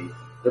ahead of me,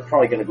 they're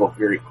probably going to go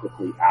very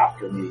quickly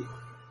after me,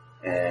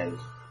 and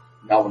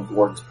Melvin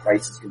Gordon's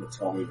price is going to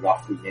tell me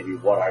roughly maybe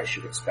what I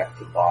should expect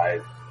to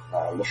buy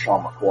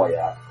LaShawn McCoy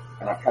at.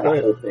 And I'm kind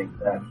of hoping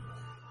that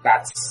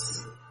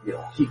that's,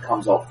 he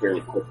comes out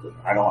fairly quickly.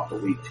 I don't have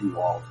to wait too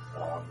long.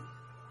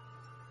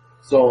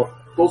 So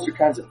those are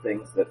kinds of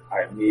things that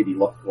I maybe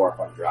look for if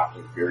I'm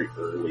drafting very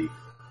early in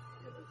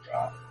the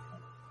draft.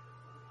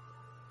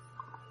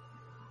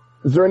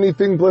 Is there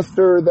anything,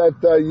 Blister,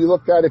 that you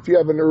look at if you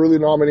have an early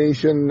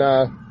nomination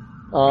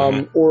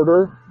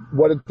order?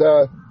 What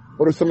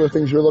are some of the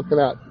things you're looking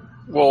at?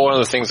 Well, one of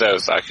the things I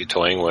was actually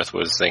toying with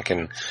was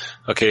thinking,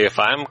 okay, if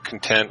I'm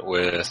content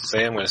with,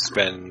 say I'm going to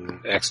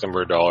spend X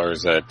number of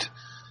dollars at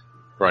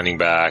running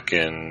back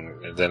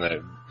and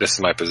then this is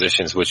my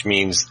positions, which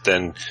means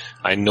then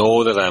I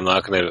know that I'm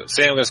not going to,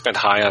 say I'm going to spend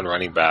high on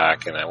running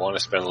back and I want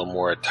to spend a little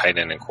more at tight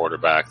end and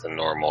quarterback than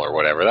normal or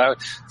whatever. That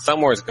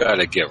somewhere's got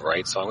to give,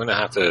 right? So I'm going to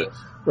have to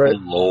go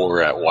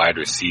lower at wide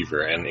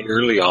receiver. And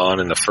early on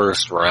in the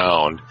first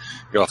round,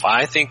 if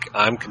I think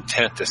I'm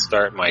content to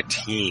start my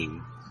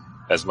team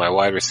as my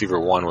wide receiver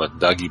one with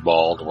Dougie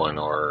Baldwin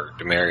or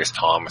Demaryius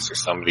Thomas or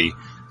somebody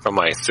from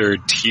my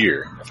third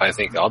tier, if I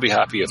think I'll be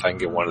happy if I can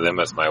get one of them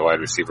as my wide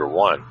receiver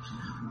one,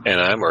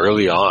 and I'm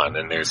early on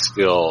and there's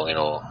still,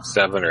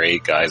 7 or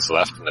 8 guys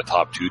left in the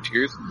top 2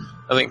 tiers,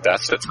 I think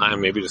that's the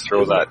time maybe to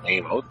throw that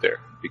name out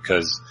there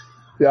because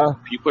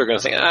people are going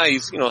to think,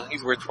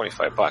 he's worth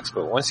 $25,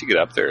 but once you get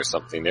up there or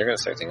something, they're going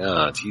to start thinking,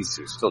 geez,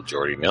 there's still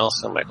Jordy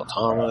Nelson, Michael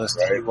Thomas,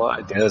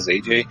 T.Y., Dez,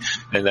 AJ,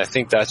 and I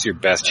think that's your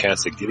best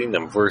chance of getting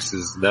them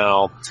versus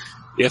now,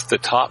 if the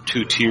top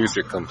 2 tiers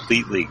are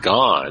completely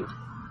gone,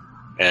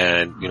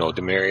 and,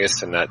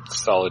 Demaryius and that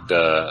solid,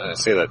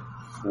 say that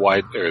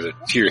wide, or the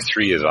tier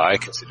 3 as I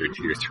consider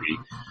tier 3,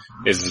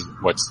 is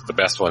what's the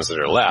best ones that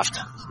are left.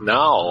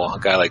 Now, a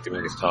guy like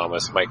Demaryius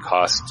Thomas might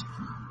cost,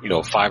 $5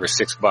 or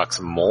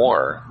 $6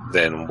 more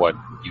than what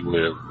you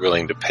were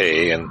willing to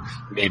pay, and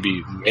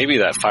maybe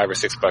that $5 or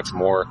 $6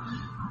 more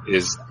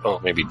is,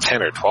 maybe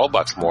 $10 or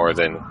 $12 more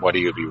than what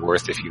he would be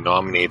worth if you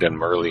nominated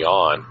him early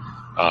on,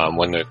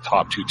 when the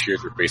top 2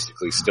 tiers were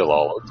basically still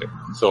all out there.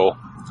 So,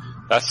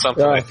 that's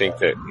something I think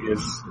that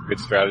is a good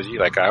strategy.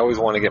 Like, I always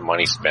want to get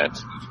money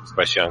spent,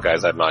 especially on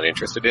guys I'm not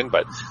interested in,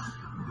 but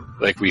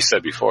like we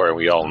said before, and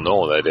we all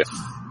know that if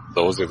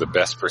those are the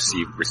best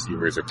perceived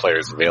receivers or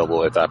players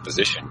available at that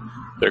position,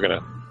 they're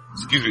gonna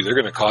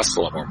cost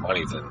a lot more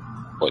money than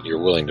what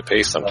you're willing to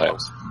pay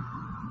sometimes.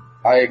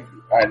 I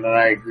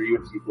agree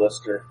with you,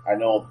 Blister. I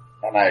know,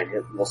 and I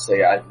will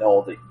say I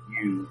know that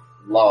you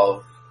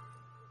love,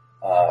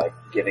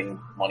 getting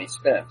money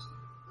spent.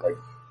 Like,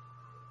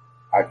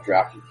 I've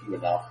drafted you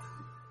enough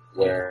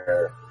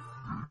where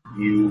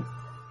you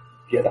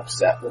get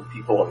upset when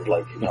people are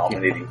like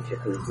nominating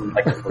kickers in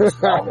like the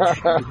first round.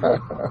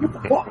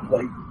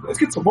 Let's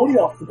get some money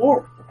off the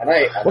board. And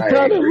I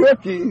agree.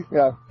 Rookie?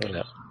 Yeah.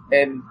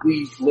 And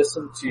we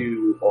listen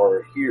to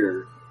or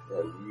hear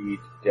or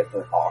read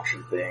different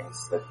auction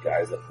things that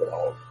guys have put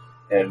out.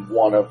 And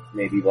one of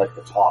maybe like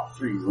the top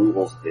 3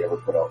 rules they ever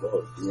put out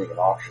was doing an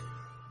auction.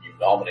 You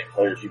nominate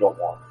players you don't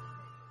want.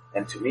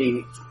 And to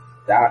me,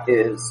 that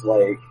is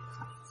like,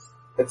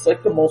 it's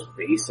like the most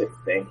basic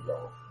thing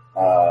though.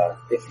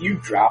 If you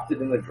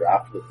drafted in the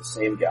draft with the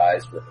same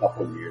guys for a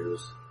couple of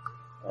years,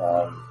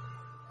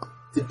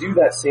 to do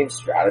that same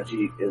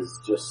strategy is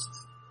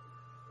just,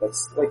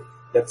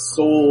 that's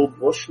so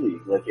bush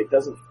league. Like, it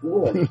doesn't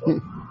fool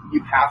anybody.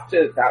 You have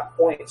to, at that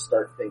point,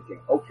 start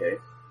thinking, okay,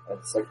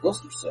 it's like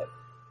Blister said,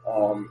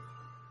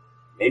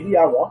 maybe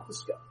I want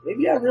this guy.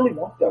 Maybe I really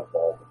want that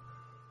Baldwin.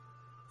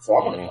 So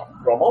I'm going to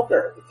throw him out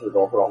there at the 3rd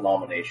overall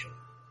nomination.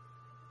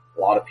 A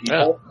lot of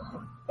people,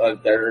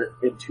 their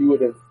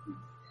intuitiveness,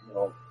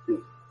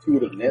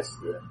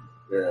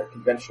 their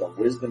conventional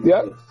wisdom,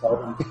 tell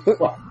them,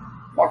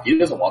 fuck, he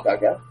doesn't want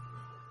that guy.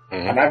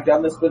 Mm-hmm. And I've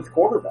done this with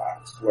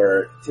quarterbacks,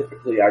 where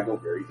typically I go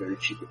very, very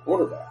cheap at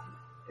quarterback.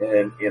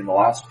 And in the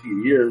last few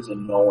years,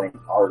 and knowing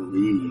our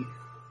league,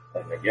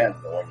 and again,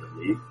 knowing the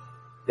league,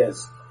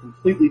 has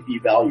completely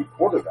devalued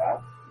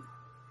quarterback,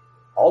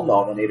 I'll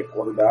nominate a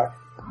quarterback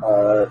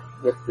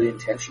with the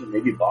intention of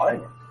maybe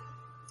buying him.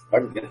 If I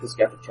can get this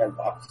guy for $10,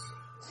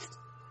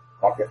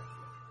 fuck it.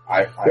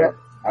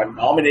 I'm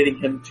nominating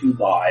him to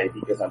buy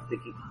because I'm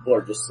thinking people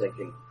are just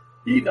thinking,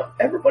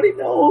 everybody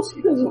knows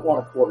he doesn't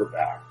want a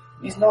quarterback.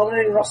 He's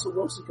nominating Russell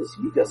Wilson because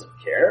he doesn't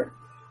care.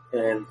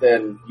 And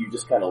then you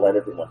just kind of let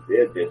everyone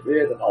bid,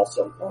 and all of a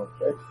sudden,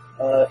 okay,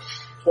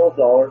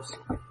 $12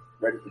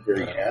 right at the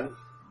very end.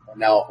 And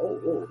now,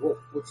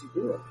 what's he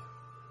doing?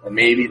 And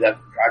maybe that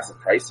drives the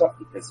price up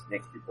because it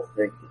makes people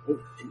think, oh,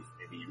 geez,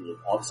 maybe he really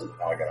wants him,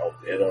 now I gotta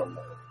outbid him.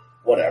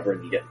 whatever,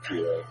 and you get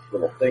into a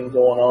little thing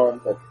going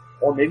on, but,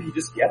 or maybe you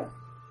just get them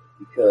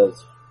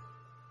because,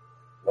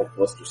 like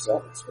Blister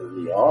said, it's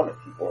early on, and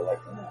people are like,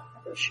 oh,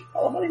 I've got a shit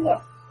ton of money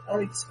left. I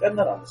don't need to spend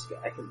that on this guy.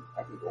 I can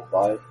go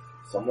buy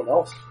someone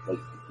else, like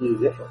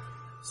completely different.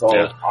 So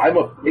Yeah. I'm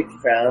a big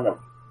fan of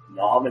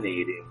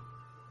nominating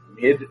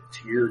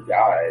mid-tier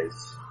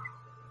guys.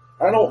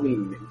 I don't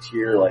mean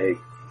mid-tier like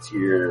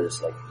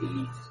tiers like 8,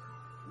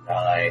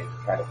 9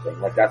 kind of thing.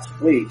 Like that's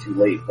way too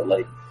late, but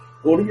like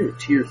go to your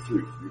tier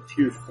 3, your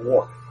tier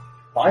 4.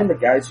 Find the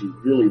guys you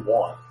really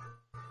want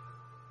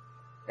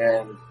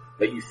and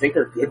that you think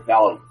are good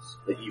values,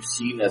 that you've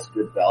seen as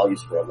good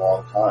values for a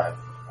long time,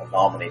 and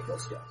nominate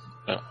those guys.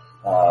 Yeah.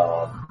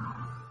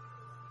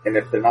 And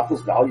if they're not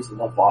those values, then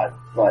don't buy them.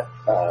 But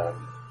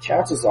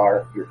chances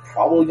are you're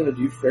probably going to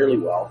do fairly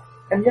well.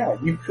 And yeah,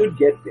 you could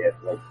get bit.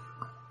 Like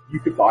you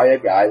could buy a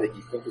guy that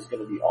you think is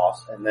going to be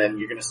awesome, and then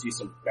you're going to see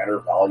some better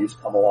values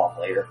come along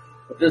later.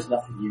 But there's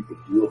nothing you could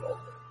do about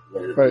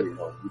it. Right. You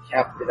know, you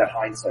can't play that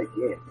hindsight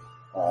game.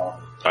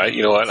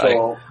 You know what?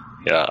 So,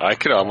 I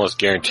could almost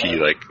guarantee,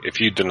 like, if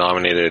you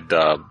denominated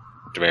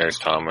Demaryius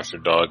Thomas or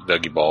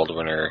Dougie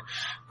Baldwin or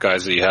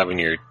guys that you have in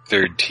your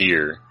third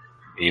tier,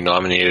 you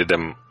nominated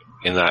them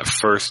in that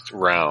first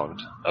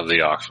round of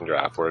the auction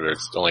draft, where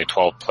there's only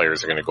 12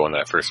 players that are going to go in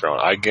that first round.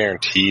 I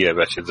guarantee, I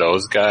bet you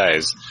those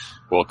guys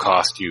will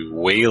cost you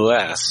way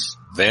less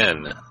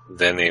than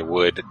they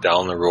would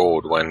down the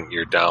road when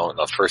you're down,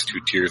 the first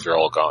 2 tiers are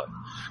all gone.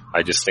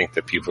 I just think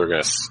that people are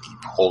going to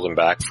keep holding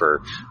back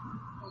for,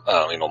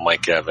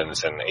 Mike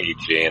Evans and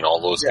AJ and all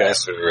those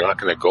guys are not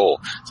going to go.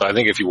 So I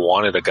think if you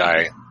wanted a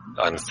guy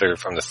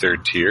from the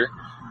third tier,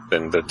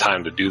 then the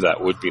time to do that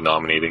would be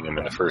nominating him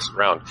in the first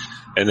round.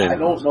 And then I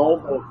don't know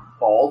about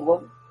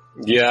Baldwin.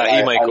 Yeah,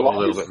 he might go a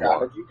little bit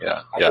strategy. more.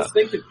 Yeah, I just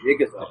think the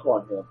jig is up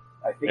on him.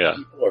 I think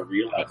people are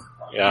realizing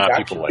that. Yeah,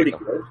 He's people actually like him.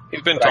 pretty good.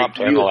 He's been But top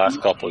 10 the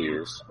last couple of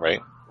years,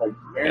 right? Like,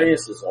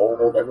 Marius is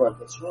old. Everyone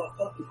thinks, oh,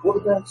 fuck, the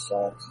quarterback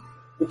sucks.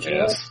 But you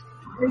know,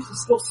 Marius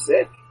is still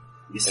sick.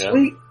 He's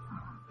sweet.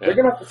 They're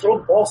going to have to throw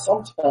the ball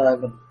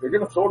sometime, and they're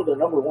going to throw to their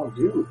number one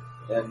dude.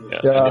 And,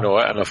 and you know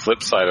what? And the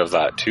flip side of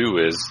that, too,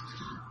 is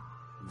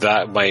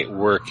that might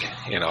work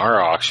in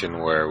our auction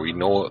where we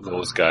know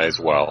those guys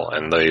well,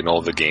 and they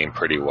know the game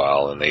pretty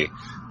well, and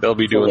they'll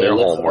be doing their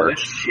homework.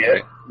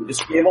 Shit. We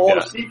just gave all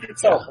the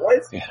secrets out,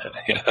 boys.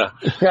 Yeah.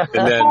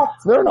 And then,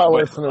 they're not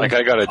listening. Like,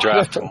 I got a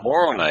draft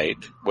tomorrow night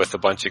with a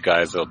bunch of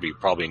guys that'll be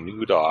probably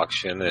new to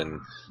auction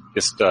and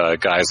just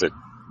guys that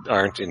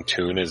aren't in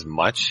tune as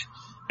much.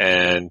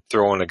 And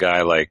throwing a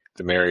guy like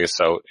Demaryius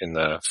out in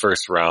the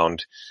first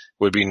round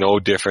would be no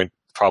different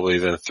probably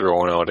than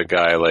throwing out a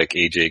guy like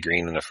AJ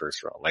Green in the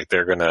first round. Like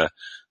they're gonna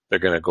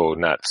go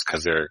nuts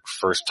because they're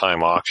first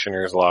time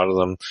auctioneers, a lot of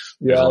them.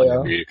 There's only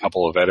gonna be a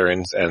couple of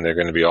veterans and they're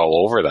gonna be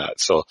all over that.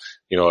 So,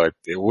 you know,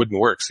 it wouldn't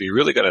work. So you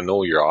really gotta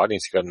know your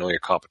audience, you gotta know your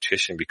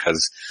competition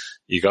because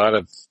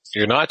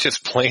you're not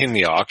just playing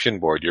the auction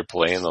board, you're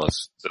playing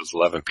those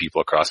 11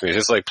 people across me. It's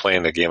just like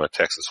playing the game of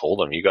Texas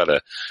Hold'em. You gotta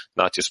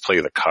not just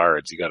play the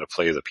cards, you gotta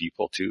play the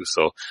people too.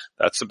 So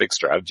that's a big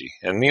strategy.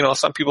 And you know,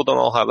 some people don't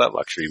all have that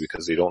luxury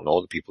because they don't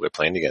know the people they're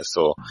playing against.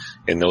 So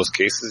in those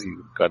cases,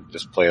 you gotta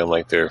just play them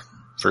like they're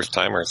first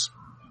timers.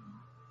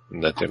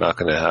 And that they're not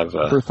gonna have,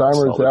 first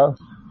timers,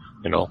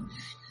 you know.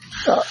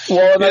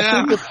 And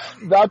I think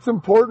that's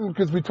important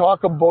because we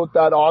talk about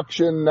that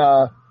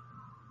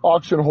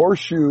auction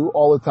horseshoe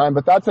all the time,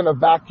 but that's in a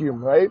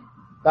vacuum, right?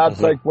 That's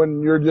like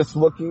when you're just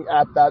looking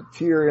at that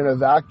tier in a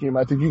vacuum.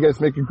 I think you guys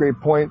make a great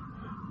point.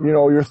 You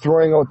know, you're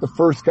throwing out the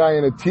first guy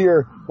in a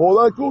tier.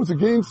 Well, that goes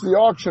against the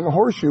auction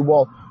horseshoe.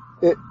 Well,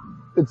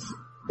 it's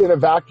in a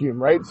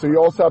vacuum, right? So you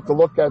also have to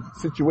look at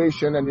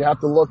situation and you have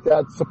to look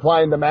at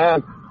supply and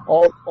demand,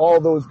 all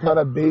those kind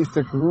of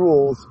basic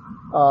rules,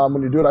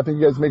 when you do it. I think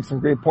you guys make some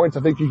great points.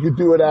 I think you could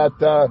do it at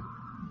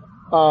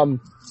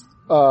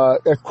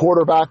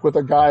quarterback with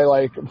a guy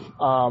like,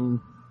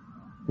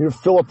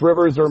 Phillip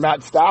Rivers or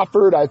Matt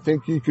Stafford. I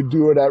think you could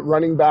do it at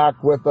running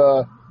back with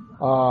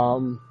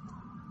who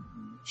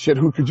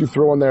could you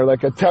throw in there?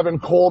 Like a Tevin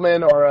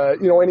Coleman or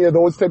any of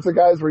those types of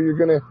guys where you're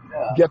gonna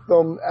get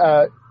them,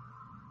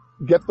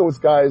 get those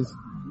guys.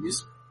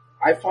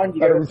 I find you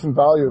gotta some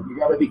value. You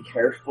gotta be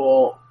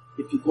careful.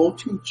 If you go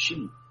too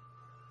cheap,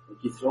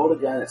 if you throw it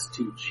again, it's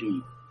too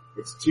cheap.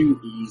 It's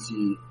too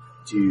easy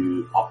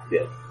to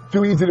upbid.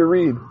 Too easy to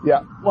read,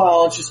 yeah.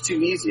 Well, it's just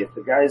too easy. If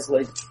a guy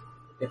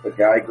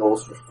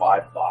goes for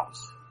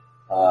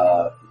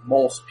 $5,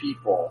 most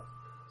people,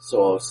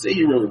 so say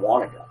you really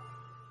want a guy,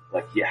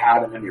 like you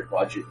had him in your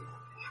budget,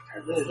 I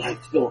really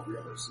liked Phillip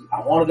Rivers.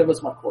 I wanted him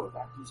as my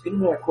quarterback. He was going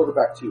to be my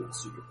quarterback too in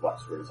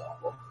Superflex, for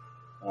example.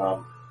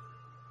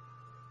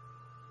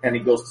 And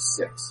he goes to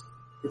 6.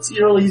 It's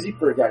real easy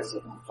for a guy to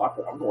say, oh, fuck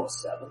it, I'm going to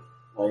 7.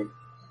 Like,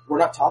 we're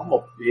not talking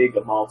about big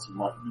amounts of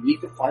money. You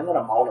need to find that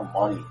amount of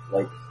money.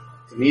 Like,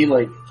 to me,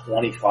 like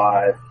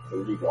 $25,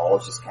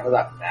 $30 is kind of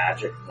that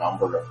magic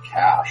number of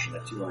cash in a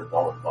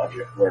 $200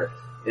 budget where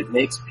it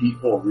makes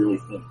people really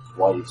think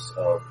twice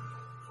of,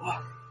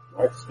 fuck, Do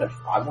I have to spend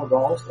 $5 more? Do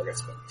I got to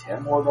spend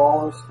 $10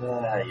 more?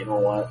 You know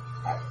what?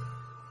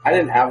 I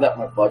didn't have that in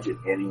my budget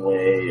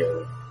anyway,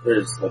 or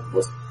there's, like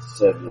what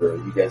said, or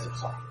you guys have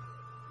talked.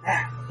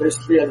 There's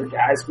 3 other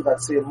guys for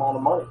that same amount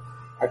of money.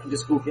 I can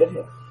just go get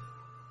him.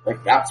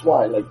 Like, that's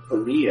why, like, for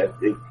me, I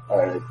think,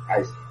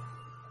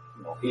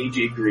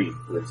 AJ Green,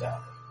 for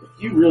example. If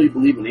you really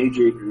believe in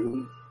AJ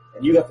Green,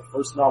 and you got the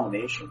first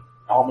nomination,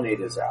 nominate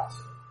his ass.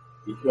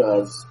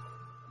 Because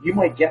you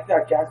might get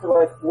that guy for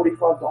like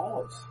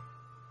 $45.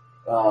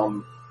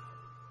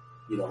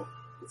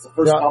 It's the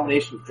first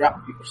nomination of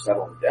draft. People are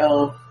settling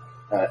down.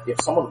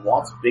 If someone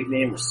wants a big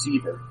name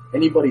receiver,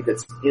 anybody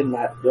that's in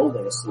that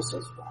building still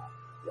says, well,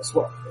 guess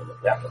what? David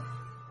Beckham,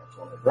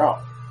 Antonio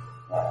Brown,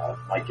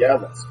 Mike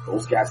Evans,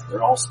 those guys,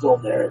 they're all still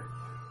there.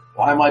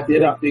 Why am I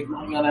bidding big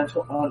money on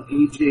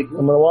AJ Green?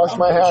 I'm gonna wash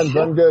my hands.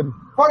 I'm good.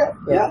 Okay,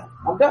 yeah,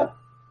 I'm done.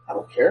 I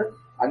don't care.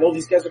 I know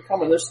these guys are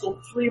coming. There's still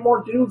 3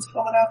 more dudes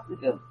coming after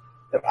him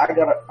that I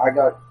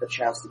got a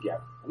chance to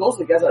get. And those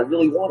are the guys I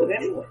really wanted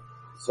anyway.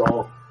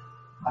 So,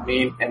 I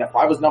mean, and if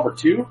I was number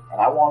 2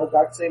 and I wanted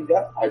that same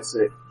guy, I'd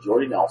say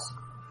Jordy Nelson,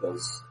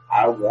 because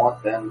I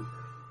want them.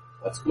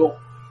 Let's go.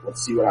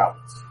 Let's see what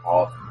happens.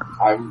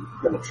 I'm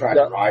going to try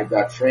to ride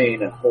that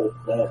train and hope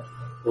that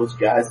those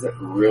guys that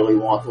really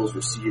want those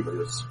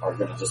receivers are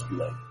going to just be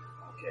like,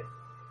 okay,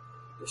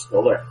 they're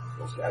still there.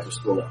 Those guys are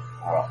still there.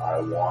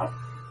 I'm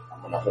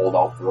going to hold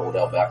out for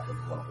Odell Beckham.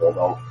 I'm going to hold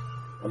out.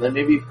 And then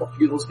maybe a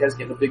few of those guys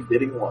get in a big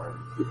bidding war. And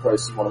you'll probably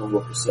see one of them go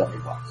for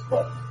 $70.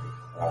 But,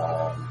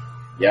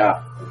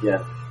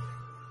 again,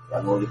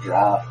 I know the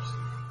draft.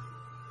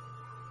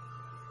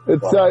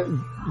 It's,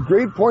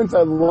 great points.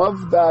 I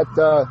love that,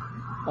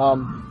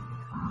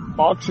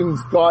 auctions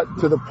got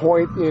to the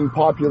point in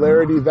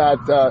popularity that,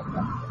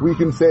 we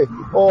can say,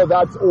 oh,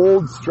 that's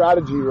old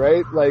strategy,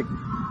 right? Like,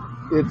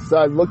 it's,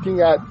 looking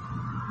at,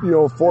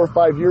 4 or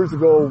 5 years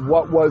ago,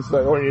 what was,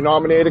 you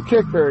nominate a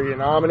kicker, you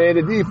nominate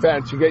a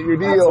defense, you get your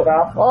deal.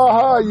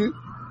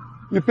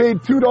 You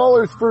paid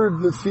 $2 for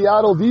the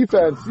Seattle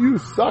defense, you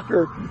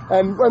sucker.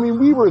 And, I mean,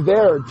 we were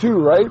there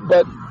too, right?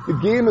 But the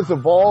game has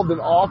evolved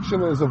and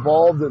auction has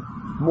evolved and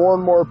more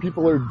and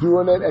people are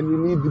doing it, and you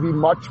need to be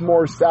much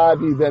more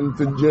savvy than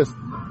to just,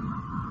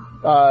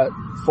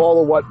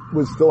 follow what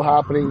was still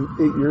happening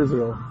 8 years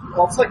ago.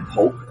 Well, it's like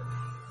poker.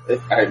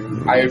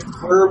 I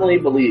firmly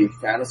believe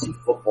fantasy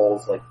football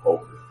is like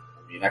poker.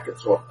 I mean, I could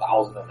throw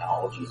 1,000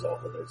 analogies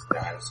out, whether it's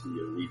dynasty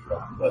or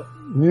redraft, but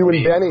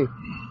and Benny.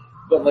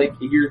 But like,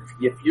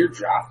 if you're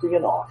drafting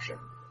an auction,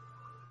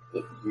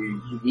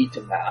 you need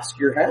to mask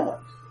your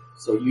hand.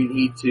 So you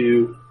need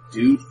to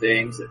do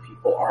things that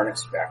people aren't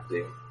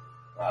expecting,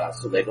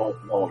 so they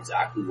don't know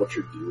exactly what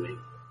you're doing.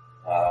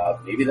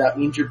 Maybe that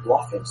means you're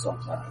bluffing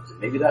sometimes, and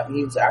maybe that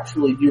means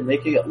actually you're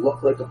making it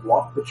look like a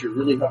bluff, but you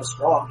really have a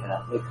strong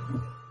hand.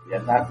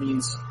 And that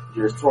means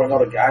you're throwing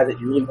out a guy that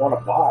you really want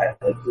to buy.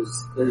 Like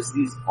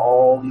there's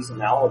all these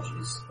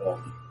analogies.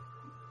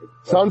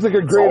 Sounds like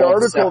a great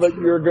article that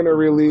you're going to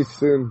release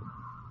soon.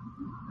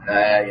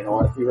 You know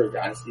what? If we were a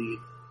dynasty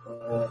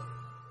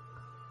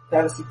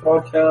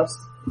podcast,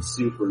 it's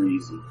super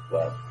easy,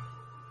 but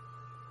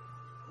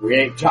we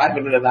ain't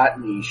diving into that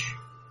niche.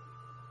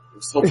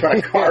 We're still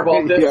trying to carve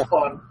out this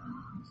one.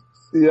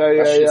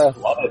 Yeah.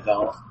 Flooded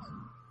now.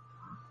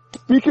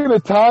 Speaking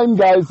of time,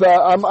 guys,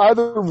 I'm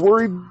either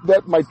worried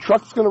that my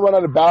truck's going to run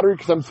out of battery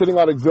because I'm sitting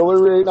on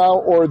auxiliary right now,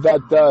 or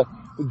that the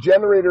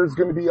generator is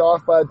going to be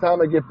off by the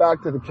time I get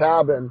back to the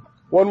cabin.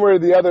 One way or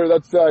the other.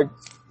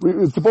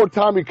 It's about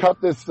time we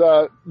cut this.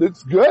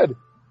 It's good.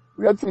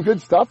 We had some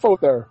good stuff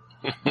out there.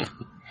 It's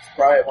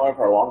probably one of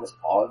our longest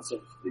pods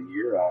of the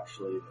year,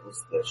 actually. It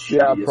was the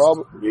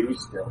shittiest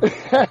news still.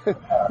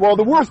 Well,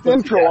 the worst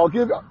intro. I'll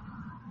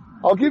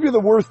give you the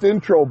worst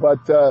intro,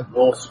 but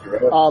no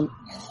script.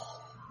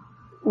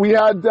 We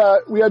had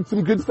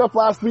some good stuff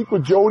last week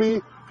with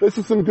Jody. This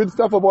is some good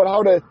stuff about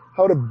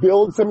how to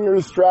build some of your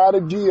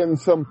strategy and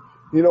some,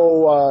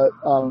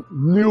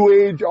 new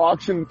age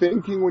auction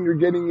thinking when you're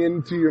getting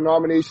into your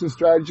nomination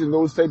strategy and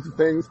those types of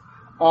things.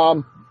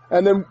 And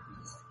then,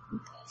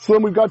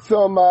 Slim, we've got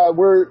some,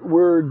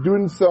 we're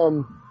doing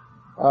some,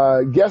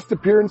 guest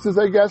appearances,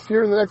 I guess,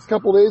 here in the next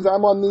couple of days.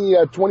 I'm on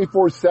the,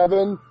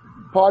 24/7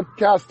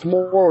 podcast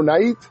tomorrow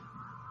night.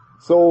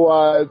 So,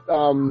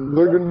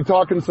 we're going to be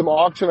talking some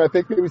auction. I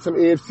think maybe some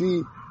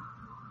AFC,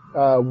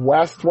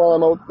 West while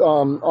I'm out,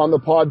 on the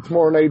pod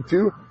tomorrow night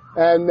too.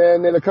 And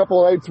then in a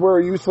couple of nights, where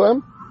are you,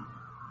 Slim?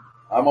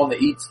 I'm on the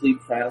Eat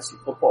Sleep Fantasy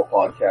Football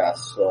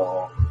podcast.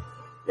 So,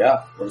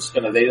 yeah, they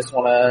just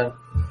want to,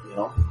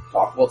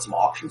 talk about some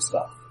auction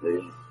stuff.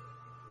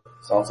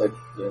 Sounds like,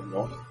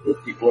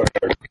 people are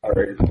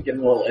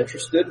getting a little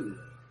interested, and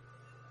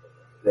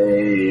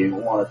they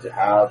wanted to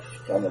have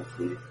kind of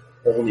the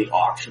only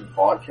auction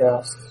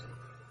podcast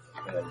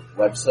and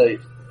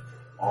website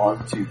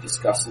on to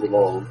discuss a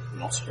little,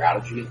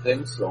 strategy and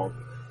things. So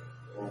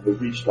they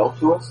reached out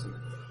to us.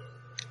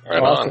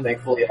 Right on.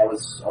 Thankfully, I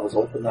was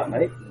open that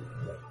night.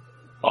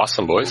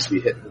 Awesome, boys. We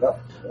hitting it up.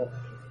 Yeah.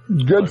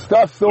 Good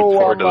stuff. So look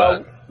forward to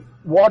that.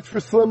 watch for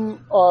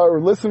Slim, or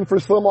listen for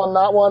Slim on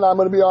that one. I'm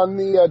going to be on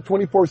the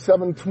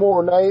 24/7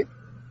 tomorrow night.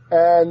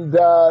 And,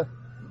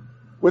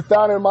 with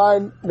that in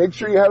mind, make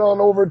sure you head on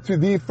over to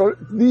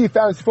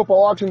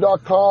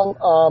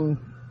thefantasyfootballauction.com.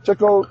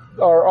 Check out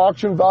our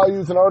auction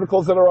values and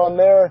articles that are on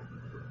there.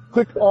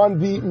 Click on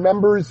the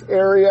members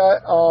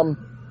area. On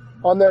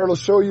there, it'll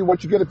show you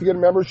what you get if you get a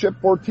membership.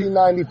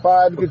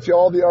 $14.95 gets you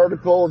all the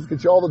articles,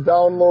 gets you all the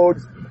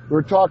downloads.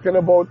 We're talking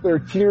about their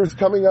tiers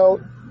coming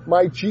out.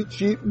 My cheat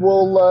sheet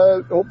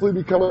will hopefully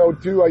be coming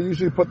out too. I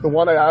usually put the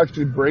one I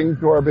actually bring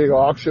to our big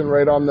auction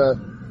right on the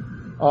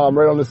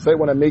site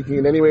when I'm making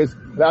it anyways.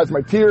 It has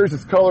my tiers,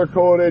 it's color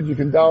coded, you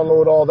can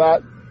download all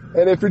that.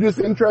 And if you're just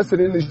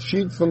interested in the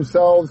sheets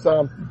themselves,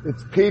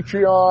 it's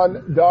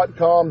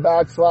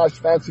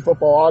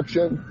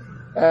patreon.com/fantasyfootballauction.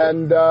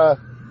 And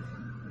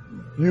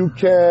you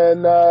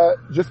can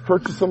just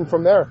purchase them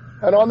from there.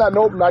 And on that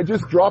note, I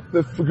just dropped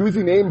the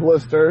Faguzi name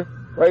blister,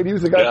 right? He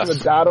was the guy from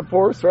the Data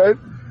Force, right?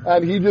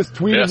 And he just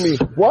tweeted me,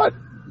 what?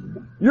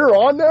 You're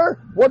on there?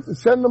 What?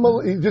 Send him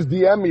he just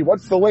DM'd me.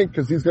 What's the link?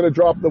 Cause he's gonna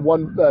drop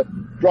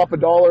drop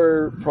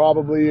 $1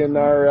 probably in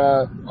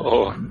our,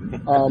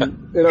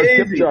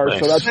 tip jar. Nice.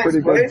 So that's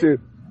pretty good too.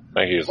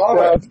 Thank you.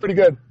 Yeah, that's pretty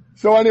good.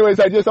 So anyways,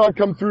 I just saw it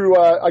come through.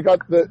 I got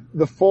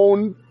the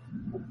phone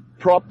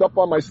propped up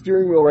on my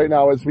steering wheel right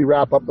now as we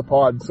wrap up the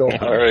pod. So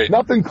all right.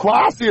 Nothing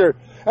classier.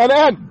 And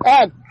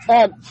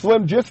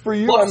Slim, just for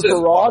you and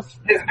for Ross.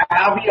 His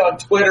Abby on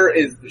Twitter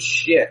is the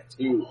shit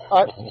too.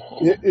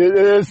 It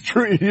is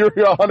true. You're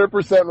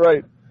 100%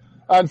 right.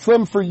 And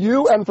Slim, for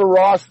you and for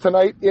Ross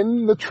tonight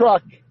in the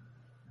truck,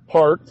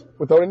 parked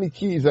without any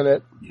keys in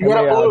it. You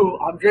got blue.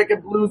 I'm drinking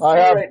blue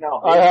right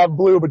now. I have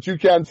blue, but you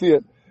can't see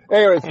it.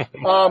 Anyways,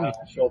 all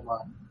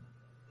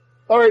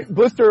right,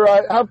 Blister,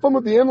 have fun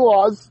with the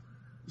in-laws.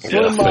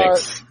 Slim,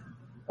 thanks.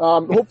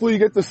 Hopefully you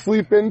get to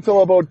sleep in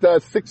till about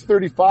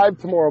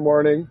 6:35 tomorrow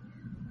morning.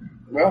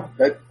 Well,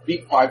 that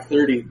beat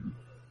 5:30.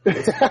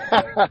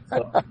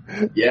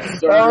 Yes,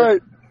 sir. All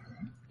right.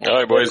 All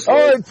right, boys. All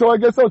right, so I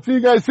guess I'll see you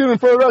guys soon. And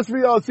for the rest of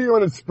you, I'll see you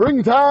when it's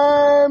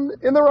springtime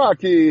in the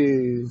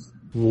Rockies.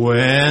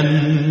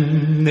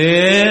 When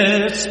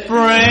it's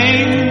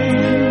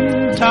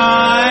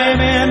springtime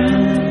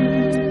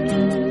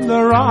in the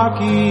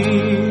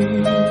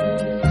Rockies,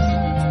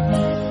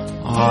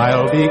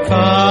 I'll be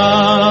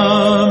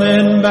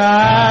coming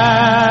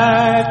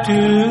back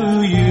to